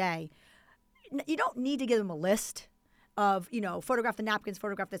throughout the day. You don't need to give them a list of, photograph the napkins,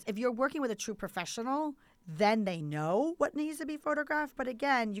 photograph this. If you're working with a true professional, then they know what needs to be photographed. But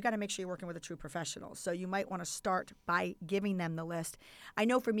again, you got to make sure you're working with a true professional. So you might want to start by giving them the list. I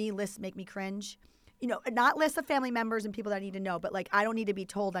know for me, lists make me cringe. Not lists of family members and people that I need to know, but like, I don't need to be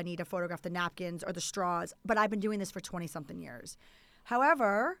told I need to photograph the napkins or the straws, but I've been doing this for 20 something years.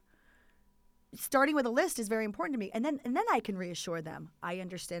 However, starting with a list is very important to me. And then I can reassure them, I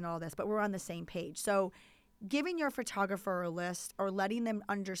understand all this, but we're on the same page. So giving your photographer a list or letting them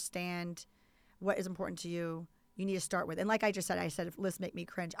understand what is important to you, you need to start with. And like I just said, if lists make me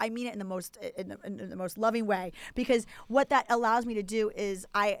cringe, I mean it in the most loving way, because what that allows me to do is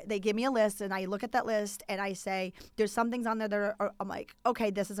they give me a list and I look at that list and I say, there's some things on there that I'm like, okay,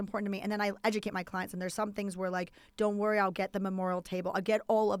 this is important to me. And then I educate my clients, and there's some things where like, don't worry, I'll get the memorial table. I'll get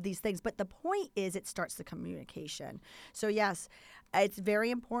all of these things. But the point is, it starts the communication. So yes, it's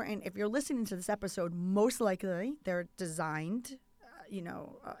very important. If you're listening to this episode, most likely they're designed,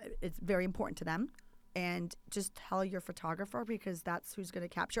 it's very important to them. And just tell your photographer, because that's who's going to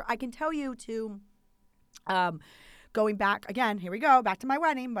capture. I can tell you too, going back again, here we go, back to my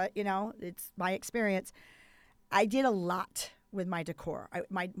wedding, but it's my experience. I did a lot with my decor.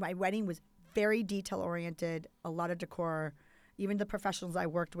 My wedding was very detail oriented, a lot of decor. Even the professionals I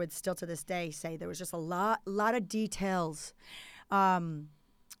worked with still to this day say there was just a lot of details,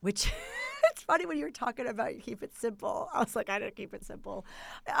 which it's funny when you were talking about keep it simple. I was like, I didn't keep it simple.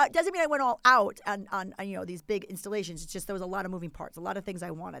 Doesn't mean I went all out on these big installations. It's just there was a lot of moving parts, a lot of things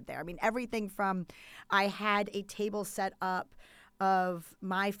I wanted there. I mean, everything from I had a table set up of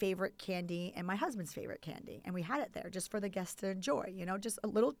my favorite candy and my husband's favorite candy, and we had it there just for the guests to enjoy. Just a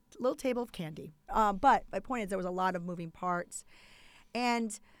little table of candy. But my point is, there was a lot of moving parts,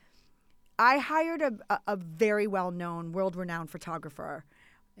 and I hired a very well-known, world-renowned photographer,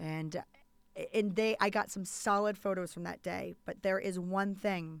 and I got some solid photos from that day. But there is one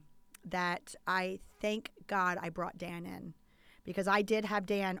thing that I thank God I brought Dan in, because I did have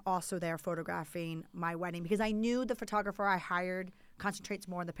Dan also there photographing my wedding, because I knew the photographer I hired concentrates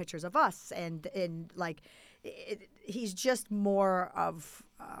more on the pictures of us, and he's just more of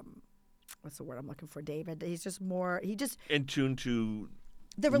what's the word I'm looking for, David? He's just more in tune to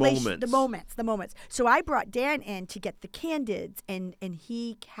the moments. So I brought Dan in to get the candids, and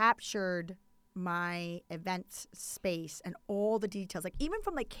he captured my event space and all the details, like even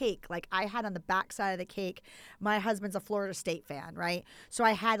from the cake. Like I had on the back side of the cake, my husband's a Florida State fan, right? So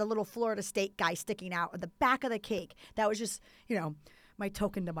I had a little Florida State guy sticking out at the back of the cake. That was just, my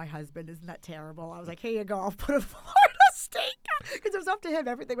token to my husband. Isn't that terrible? I was like, here you go, I'll put a Florida State guy, because it was up to him,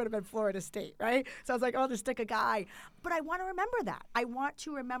 everything would have been Florida State, right? So I was like, oh, just stick a guy. But I want to remember that. I want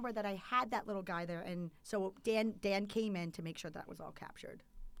to remember that I had that little guy there, and so Dan came in to make sure that was all captured.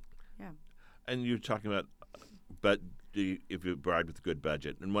 Yeah. And you're talking about, but if you bride with a good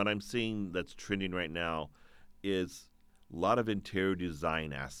budget. And what I'm seeing that's trending right now is a lot of interior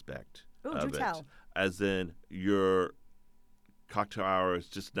design aspect of it. Tell. As in, you're cocktail hour is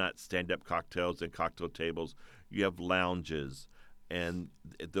just not stand-up cocktails and cocktail tables. You have lounges and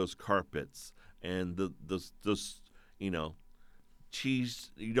those carpets and those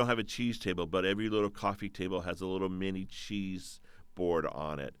cheese. You don't have a cheese table, but every little coffee table has a little mini cheese board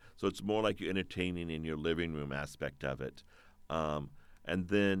on it. So it's more like you're entertaining in your living room aspect of it. And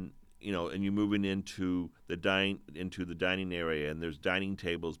then, and you're moving into the dining area, and there's dining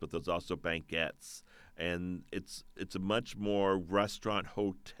tables, but there's also banquettes. And it's a much more restaurant,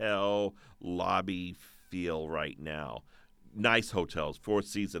 hotel, lobby feel right now. Nice hotels, Four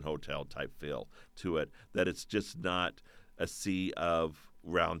Seasons hotel type feel to it, that it's just not a sea of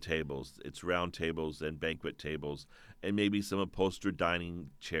round tables. It's round tables and banquet tables and maybe some upholstered dining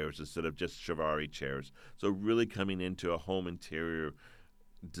chairs instead of just Chiavari chairs. So really coming into a home interior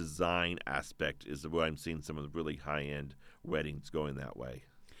design aspect is where I'm seeing some of the really high-end weddings going that way.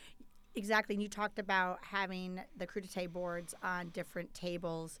 Exactly. And you talked about having the crudité boards on different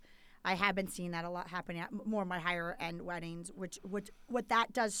tables. I have been seeing that a lot happening at more of my higher end weddings, which what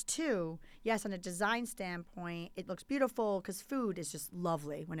that does too, yes, on a design standpoint, it looks beautiful because food is just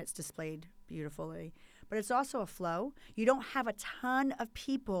lovely when it's displayed beautifully. But it's also a flow. You don't have a ton of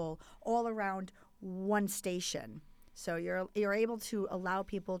people all around one station. So you're able to allow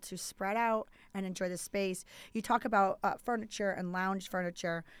people to spread out and enjoy the space. You talk about furniture and lounge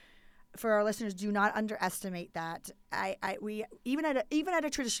furniture. For our listeners, do not underestimate that. We even at a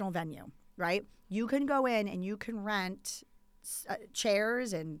traditional venue, right? You can go in and you can rent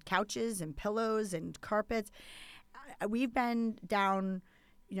chairs and couches and pillows and carpets. We've been down,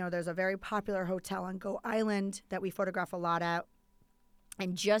 there's a very popular hotel on Goat Island that we photograph a lot at,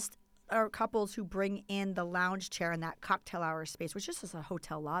 and just our couples who bring in the lounge chair in that cocktail hour space, which just is a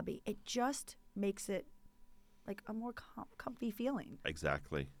hotel lobby. It just makes it like a more comfy feeling.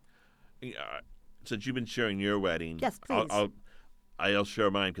 Exactly. Since you've been sharing your wedding, yes, please. I'll share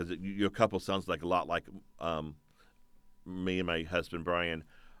mine because your couple sounds like a lot like me and my husband Brian.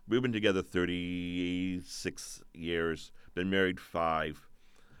 We've been together 36 years, been married 5,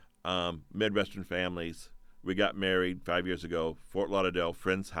 Midwestern families. We got married 5 years ago, Fort Lauderdale,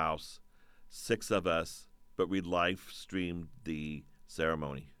 friend's house, 6 of us, but we live streamed the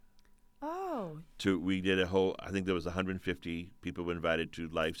ceremony. Oh. We did I think there was 150 people invited to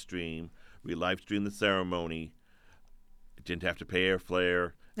live stream. We live streamed the ceremony. Didn't have to pay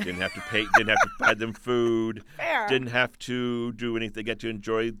airfare. Didn't have to buy them food. Fair. Didn't have to do anything. Get to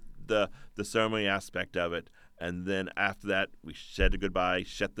enjoy the ceremony aspect of it. And then after that, we said goodbye,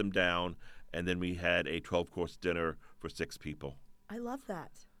 shut them down, and then we had a 12-course dinner for 6 people. I love that.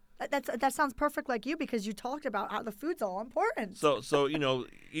 That sounds perfect like you because you talked about how the food's all important. So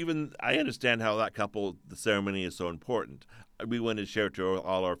even I understand how that couple, the ceremony is so important. We wanted to share it to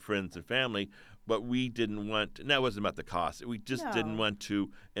all our friends and family, but we didn't want, and that wasn't about the cost. We just didn't want to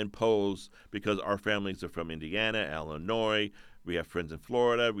impose because our families are from Indiana, Illinois. We have friends in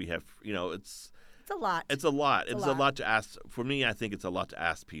Florida. We have, it's a lot. It's a lot. It's a lot to ask. For me, I think it's a lot to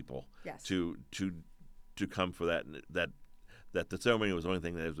ask people to come for that the ceremony was the only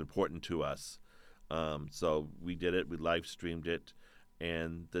thing that was important to us. So we did it. We live streamed it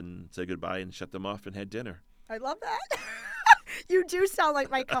and then said goodbye and shut them off and had dinner. I love that. You do sound like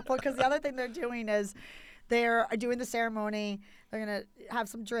my couple because the other thing they're doing is they're doing the ceremony. They're going to have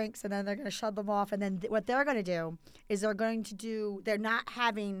some drinks and then they're going to shut them off. And then what they're going to do is they're not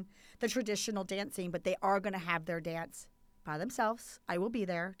having the traditional dancing, but they are going to have their dance by themselves. I will be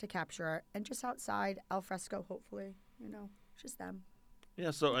there to capture it. And just outside, al fresco, hopefully, just them.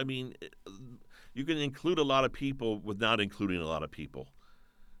 Yeah, so, you can include a lot of people without including a lot of people,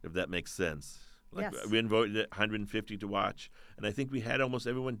 if that makes sense. Yes. We invited 150 to watch, and I think we had almost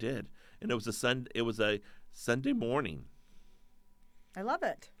everyone did. And it was a Sunday morning. I love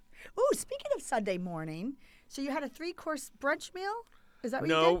it. Ooh, speaking of Sunday morning, so you had a 3-course brunch meal? Is that what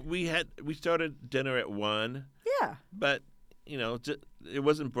you did? We started dinner at 1. Yeah. But, it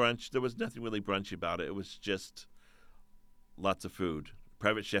wasn't brunch. There was nothing really brunchy about it. It was just lots of food.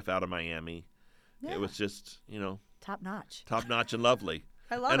 Private chef out of Miami. Yeah. It was just, top notch. Top notch and lovely.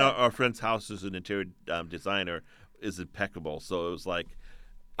 I love it. And our friend's house is an interior designer is impeccable. So it was like,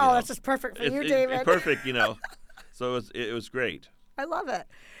 that's just perfect for you, David. Perfect, So it was great. I love it.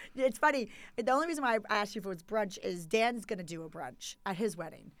 It's funny. The only reason why I asked you if it was brunch is Dan's going to do a brunch at his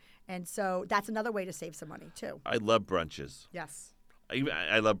wedding. And so that's another way to save some money, too. I love brunches. Yes.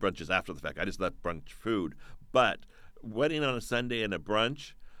 I love brunches after the fact. I just love brunch food. But wedding on a Sunday and a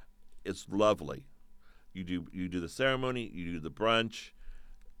brunch is lovely. You do the ceremony, you do the brunch,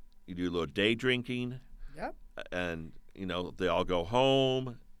 you do a little day drinking. Yep. And, they all go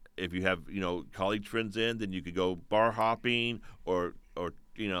home. If you have college friends in, then you could go bar hopping or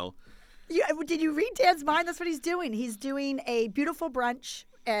Did you read Dan's mind? That's what he's doing. He's doing a beautiful brunch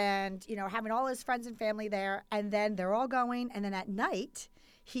and, having all his friends and family there. And then they're all going. And then at night,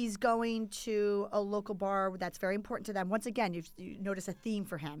 he's going to a local bar that's very important to them. Once again, you notice a theme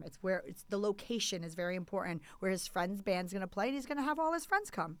for him. It's the location is very important, where his friend's band's going to play. And he's going to have all his friends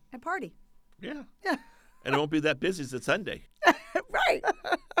come and party. Yeah. And it won't be that busy as it's Sunday. Right.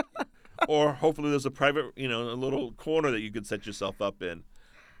 Or hopefully there's a private, a little corner that you could set yourself up in.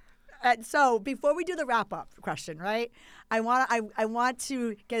 And so before we do the wrap-up question, right, I want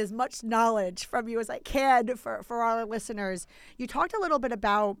to get as much knowledge from you as I can for our listeners. You talked a little bit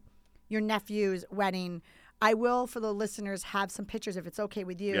about your nephew's wedding. I will, for the listeners, have some pictures, if it's okay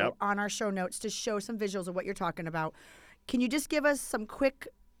with you, on our show notes to show some visuals of what you're talking about. Can you just give us some quick,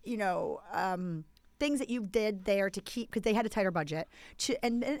 things that you did there to keep, because they had a tighter budget,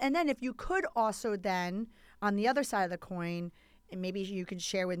 and then if you could also then, on the other side of the coin, and maybe you can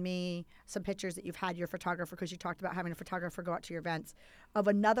share with me some pictures that you've had your photographer, because you talked about having a photographer go out to your events, of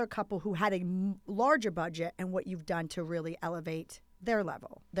another couple who had a larger budget and what you've done to really elevate their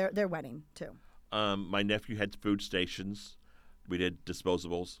level, their wedding too. My nephew had food stations. We did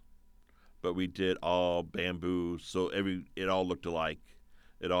disposables, but we did all bamboo, so it all looked alike.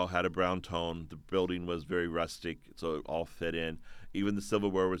 It all had a brown tone. The building was very rustic, so it all fit in. Even the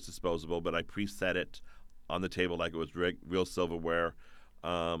silverware was disposable, but I preset it on the table like it was real silverware.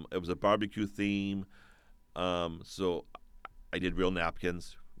 It was a barbecue theme, so I did real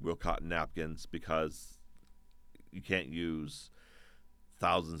napkins, real cotton napkins, because you can't use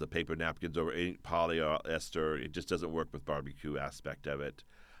thousands of paper napkins over polyester. It just doesn't work with barbecue aspect of it.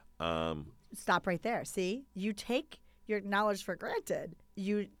 Stop right there. See, you take your knowledge for granted.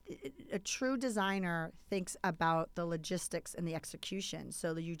 A true designer thinks about the logistics and the execution.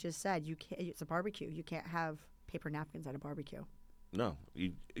 So you just said it's a barbecue. You can't have paper napkins at a barbecue. No,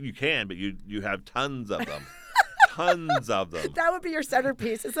 you can, but you have tons of them. Tons of them. That would be your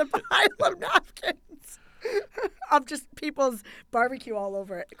centerpiece. It's a pile of napkins of just people's barbecue all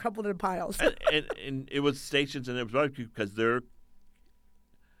over it, crumpled in piles. and it was stations and it was barbecue because their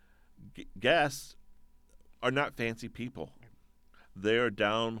guests are not fancy people. They're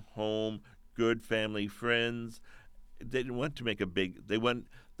down home, good family friends. They didn't want to make the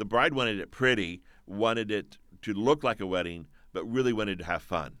bride wanted it pretty, wanted it to look like a wedding, but really wanted to have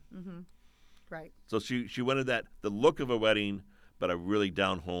fun. Mm-hmm. Right. So she wanted the look of a wedding, but a really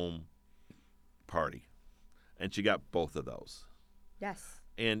down home party. And she got both of those. Yes.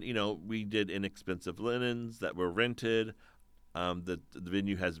 And, we did inexpensive linens that were rented. The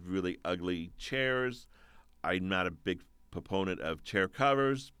venue has really ugly chairs. I'm not a big proponent of chair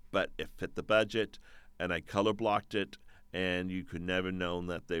covers, but it fit the budget, and I color blocked it, and you could never known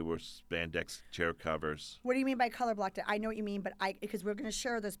that they were spandex chair covers. What do you mean by color blocked it? I know what you mean, but because we're going to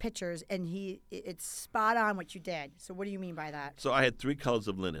share those pictures, and it's spot on what you did. So what do you mean by that? So I had 3 colors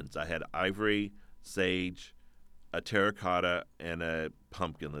of linens. I had ivory, sage, a terracotta, and a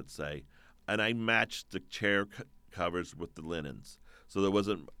pumpkin, let's say, and I matched the chair covers with the linens. So there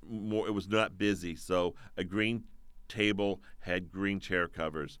wasn't more. It was not busy. So a green table had green chair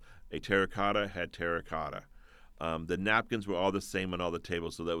covers. A terracotta had terracotta. The napkins were all the same on all the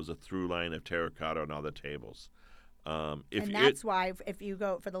tables, so that was a through line of terracotta on all the tables. And that's why, if you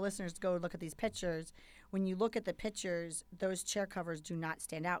go, for the listeners to go look at these pictures, when you look at the pictures, those chair covers do not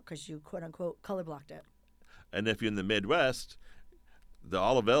stand out because you, quote unquote, color blocked it. And if you're in the Midwest, they're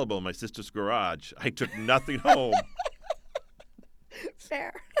all available in my sister's garage. I took nothing home.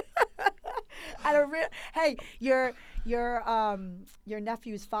 Fair. Hey, your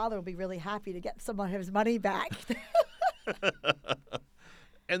nephew's father will be really happy to get some of his money back.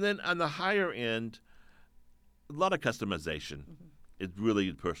 And then on the higher end, a lot of customization. Mm-hmm. It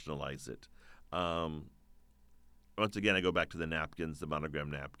really personalize it. Once again, I go back to the napkins, the monogram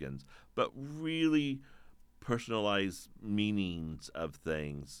napkins, but really personalize meanings of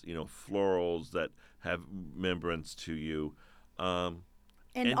things. Florals that have remembrance to you.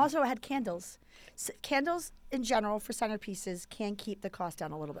 And also it had candles. Candles in general for centerpieces can keep the cost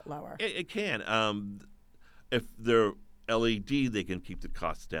down a little bit lower. It can. If they're LED, they can keep the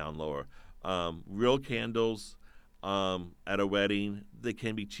costs down lower. Real candles at a wedding, they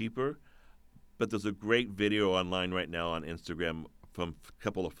can be cheaper, but there's a great video online right now on Instagram from a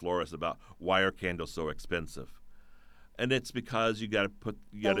couple of florists about why are candles so expensive. And it's because you got to put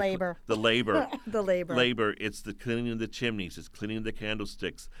the labor. The labor. The labor. Labor. It's the cleaning of the chimneys. It's cleaning the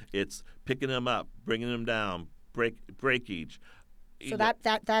candlesticks. It's picking them up, bringing them down, breakage. So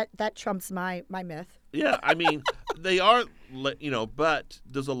that trumps my myth. Yeah, I mean, They are, but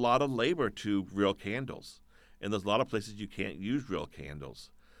there's a lot of labor to real candles, and there's a lot of places you can't use real candles.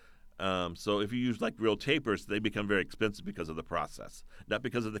 So if you use like real tapers, they become very expensive because of the process, not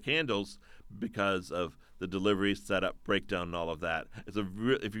because of the candles, because of the delivery, setup, breakdown, and all of that.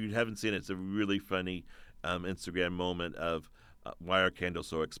 If you haven't seen it, it's a really funny Instagram moment of why are candles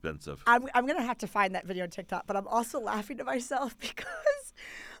so expensive. I'm gonna have to find that video on TikTok, but I'm also laughing to myself because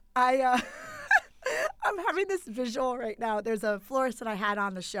I'm having this visual right now. There's a florist that I had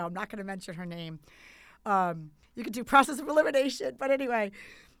on the show. I'm not gonna mention her name. You could do process of elimination, but anyway.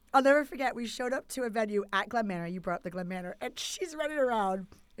 I'll never forget, we showed up to a venue at Glen Manor. You brought up the Glen Manor. And she's running around,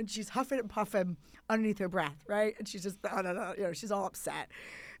 and she's huffing and puffing underneath her breath, right? And she's just, she's all upset.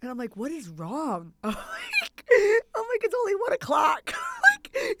 And I'm like, what is wrong? I'm like, it's only 1 o'clock.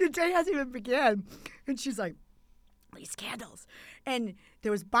 Like, your day hasn't even begun. And she's like, these candles. And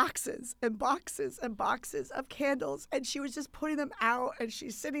there was boxes and boxes and boxes of candles, and she was just putting them out, and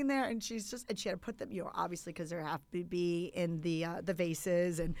she's sitting there, and she had to put them, obviously because they have to be in the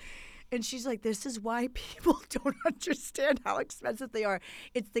vases, and she's like, this is why people don't understand how expensive they are.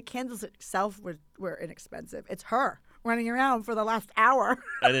 It's the candles itself were inexpensive. It's her running around for the last hour.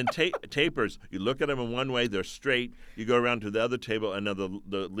 And then tapers, you look at them in one way, they're straight. You go around to the other table, and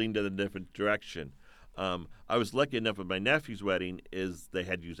they're leaned in a different direction. I was lucky enough with my nephew's wedding is they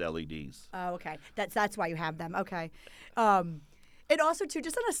had used LEDs. Oh, okay. That's why you have them. Okay. And also, too,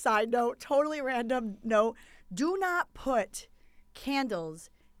 just on a side note, totally random note, do not put candles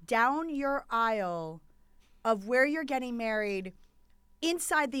down your aisle of where you're getting married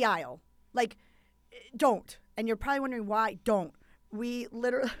inside the aisle. Like, don't. And you're probably wondering why. Don't. We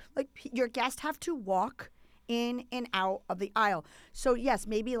literally, your guests have to walk in and out of the aisle. So yes,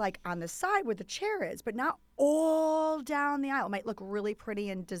 maybe like on the side where the chair is, but not all down the aisle. It might look really pretty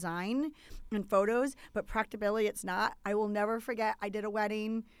in design and photos, but practicability it's not. I will never forget, I did a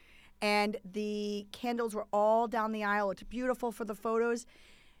wedding and the candles were all down the aisle. It's beautiful for the photos.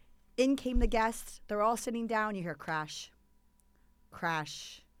 In came the guests. They're all sitting down. You hear crash,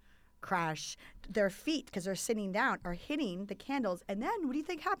 crash, crash. Their feet, because they're sitting down, are hitting the candles. And then what do you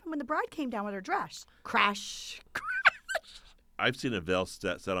think happened when the bride came down with her dress? Crash, crash. I've seen a veil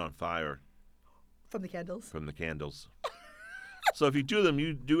set on fire. From the candles? From the candles. So if you do them,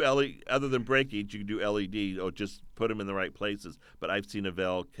 you do LED, other than breakage, you can do LED or just put them in the right places. But I've seen a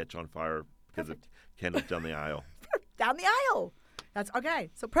veil catch on fire because of candles down the aisle. Down the aisle. That's okay.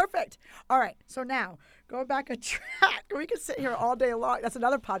 So perfect. All right. So now going back a track, we could sit here all day long. That's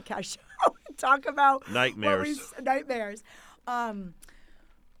another podcast show. Talk about nightmares. Nightmares.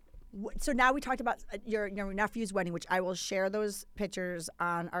 So now we talked about your nephew's wedding, which I will share those pictures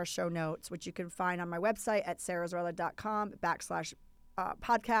on our show notes, which you can find on my website at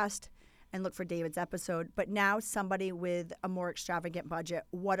sarahzarella.com/podcast and look for David's episode. But now somebody with a more extravagant budget,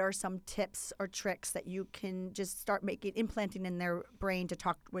 what are some tips or tricks that you can just start implanting in their brain to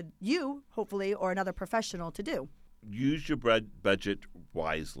talk with you, hopefully, or another professional to do? Use your budget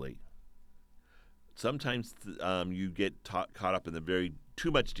wisely. Sometimes you get caught up in the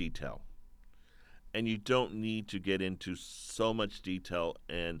too much detail, and you don't need to get into so much detail.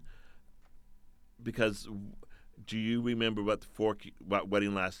 And because do you remember what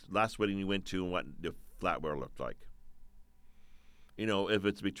wedding last wedding you went to and what the flatware looked like? If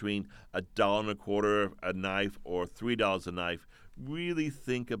it's between $1.25 a knife or $3 a knife, really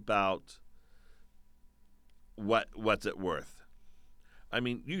think about what's it worth. I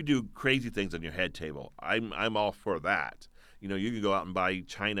mean, you do crazy things on your head table. I'm all for that. You can go out and buy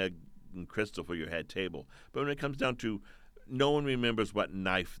china and crystal for your head table. But when it comes down to, no one remembers what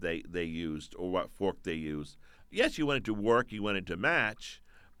knife they used or what fork they used. Yes, you want it to work, you want it to match,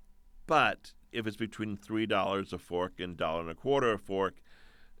 but if it's between $3 a fork and $1.25 a fork,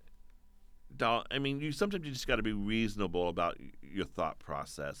 sometimes you just got to be reasonable about your thought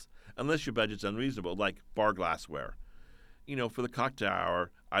process, unless your budget's unreasonable, like bar glassware. For the cocktail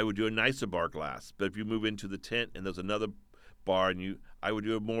hour, I would do a nicer bar glass, but if you move into the tent and there's another bar, I would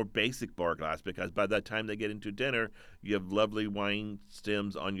do a more basic bar glass, because by that time they get into dinner, you have lovely wine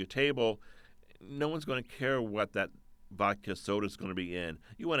stems on your table. No one's going to care what that vodka soda is going to be in.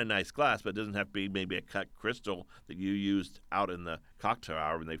 You want a nice glass, but it doesn't have to be maybe a cut crystal that you used out in the cocktail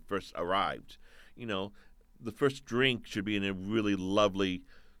hour when they first arrived. The first drink should be in a really lovely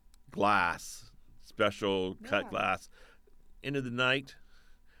glass, special cut glass. End of the night,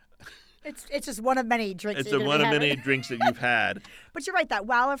 it's just one of many drinks. It's one of many drinks that you've had. But you're right, that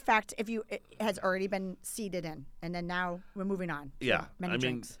wow effect, it has already been seeded in, and then now we're moving on. Yeah, many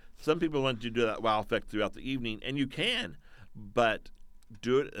drinks. Some people want to do that wow effect throughout the evening, and you can, but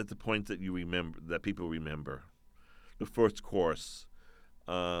do it at the points that you remember, that people remember. the first course,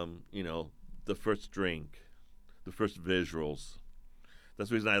 the first drink, the first visuals.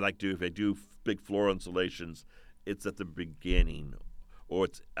 That's the reason I like to do, if I do big floral installations, it's at the beginning, or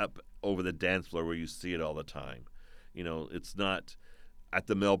it's up over the dance floor where you see it all the time. It's not at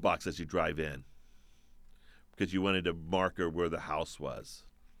the mailbox as you drive in, because you wanted a marker where the house was.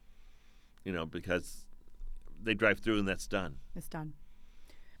 Because they drive through and that's done. It's done.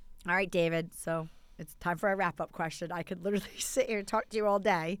 All right, David. So it's time for a wrap-up question. I could literally sit here and talk to you all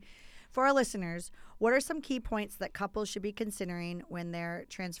day. For our listeners, what are some key points that couples should be considering when they're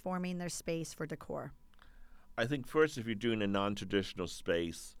transforming their space for decor? I think first, if you're doing a non-traditional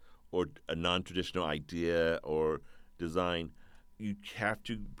space or a non-traditional idea or design, you have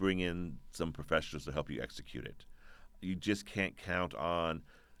to bring in some professionals to help you execute it. You just can't count on,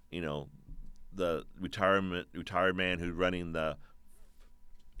 the retired man who's running the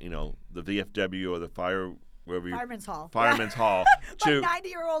VFW or the Fireman's Hall. My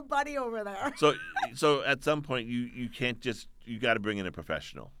 90-year-old buddy over there. So at some point you can't just, you got to bring in a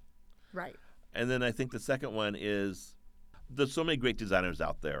professional. Right. And then I think the second one is, there's so many great designers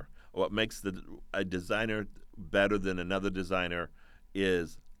out there. What makes a designer better than another designer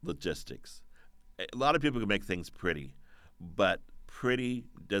is logistics. A lot of people can make things pretty, but pretty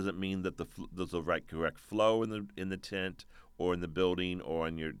doesn't mean that there's a correct flow in the tent or in the building or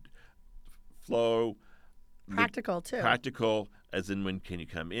in your flow. Practical too. Practical, as in when can you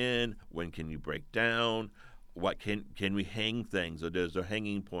come in, when can you break down, what can we hang things, or there's there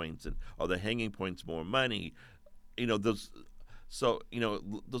hanging points, and are the hanging points more money? Those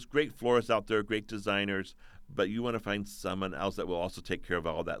great florists out there, great designers, but you want to find someone else that will also take care of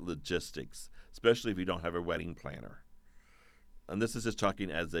all that logistics, especially if you don't have a wedding planner. And this is just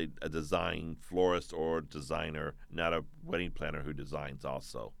talking as a design florist or designer, not a wedding planner who designs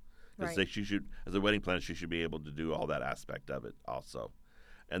also. Right. She should, as a wedding planner, she should be able to do all that aspect of it also.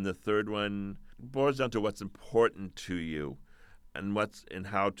 And the third one boils down to what's important to you, and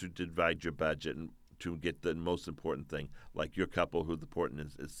how to divide your budget and to get the most important thing. Like your couple, who's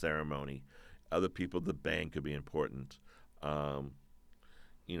important is ceremony. Other people, the band could be important.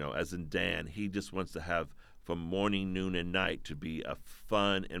 As in Dan, he just wants to have from morning, noon, and night to be a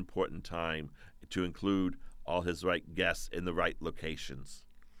fun, important time to include all his right guests in the right locations.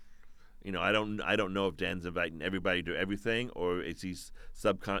 I don't know if Dan's inviting everybody to everything, or is he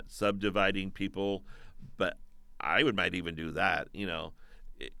subdividing people, but I might even do that.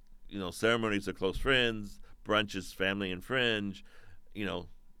 Ceremonies are close friends, brunch is family and fringe.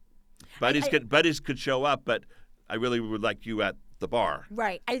 Buddies could show up, but I really would like you at the bar.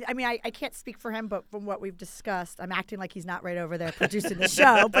 Right. I can't speak for him, but from what we've discussed, I'm acting like he's not right over there producing the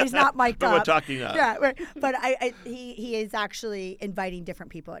show, but he's not mic'd up. We're talking up. Yeah, right. But he is actually inviting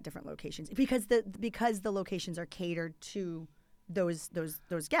different people at different locations because the locations are catered to those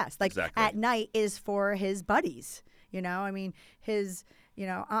guests. Like exactly. At night is for his buddies. His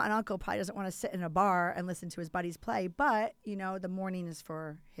aunt and uncle probably doesn't want to sit in a bar and listen to his buddies play, but the morning is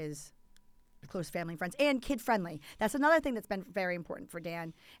for his close family and friends, and kid-friendly. That's another thing that's been very important for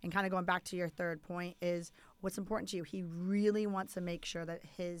Dan. And kind of going back to your third point is what's important to you. He really wants to make sure that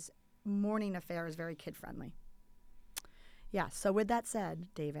his morning affair is very kid-friendly. Yeah, so with that said,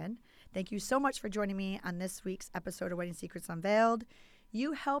 David, thank you so much for joining me on this week's episode of Wedding Secrets Unveiled.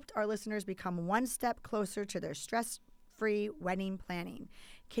 You helped our listeners become one step closer to their stress-free wedding planning.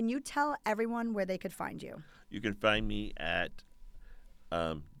 Can you tell everyone where they could find you? You can find me at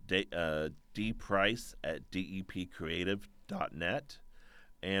dprice@depcreative.net,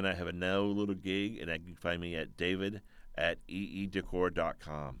 and I have a now little gig, and you can find me at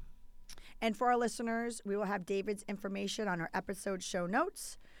david@eedecor.com. And for our listeners, we will have David's information on our episode show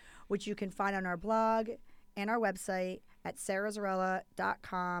notes, which you can find on our blog and our website at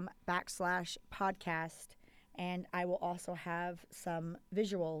sarahzarella.com/podcast. And I will also have some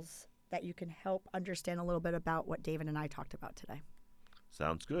visuals that you can help understand a little bit about what David and I talked about today.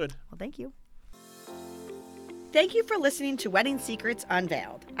 Sounds good. Well, thank you. Thank you for listening to Wedding Secrets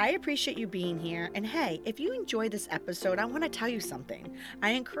Unveiled. I appreciate you being here. And hey, if you enjoyed this episode, I want to tell you something.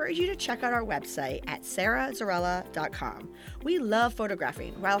 I encourage you to check out our website at sarahzarella.com. We love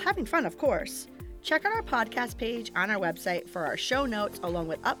photographing while having fun, of course. Check out our podcast page on our website for our show notes along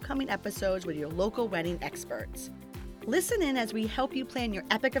with upcoming episodes with your local wedding experts. Listen in as we help you plan your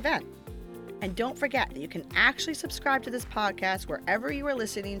epic event. And don't forget that you can actually subscribe to this podcast wherever you are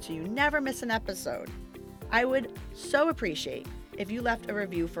listening so you never miss an episode. I would so appreciate if you left a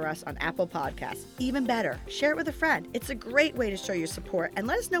review for us on Apple Podcasts. Even better, share it with a friend. It's a great way to show your support and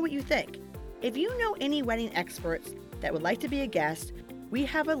let us know what you think. If you know any wedding experts that would like to be a guest, we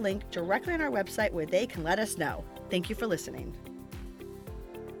have a link directly on our website where they can let us know. Thank you for listening.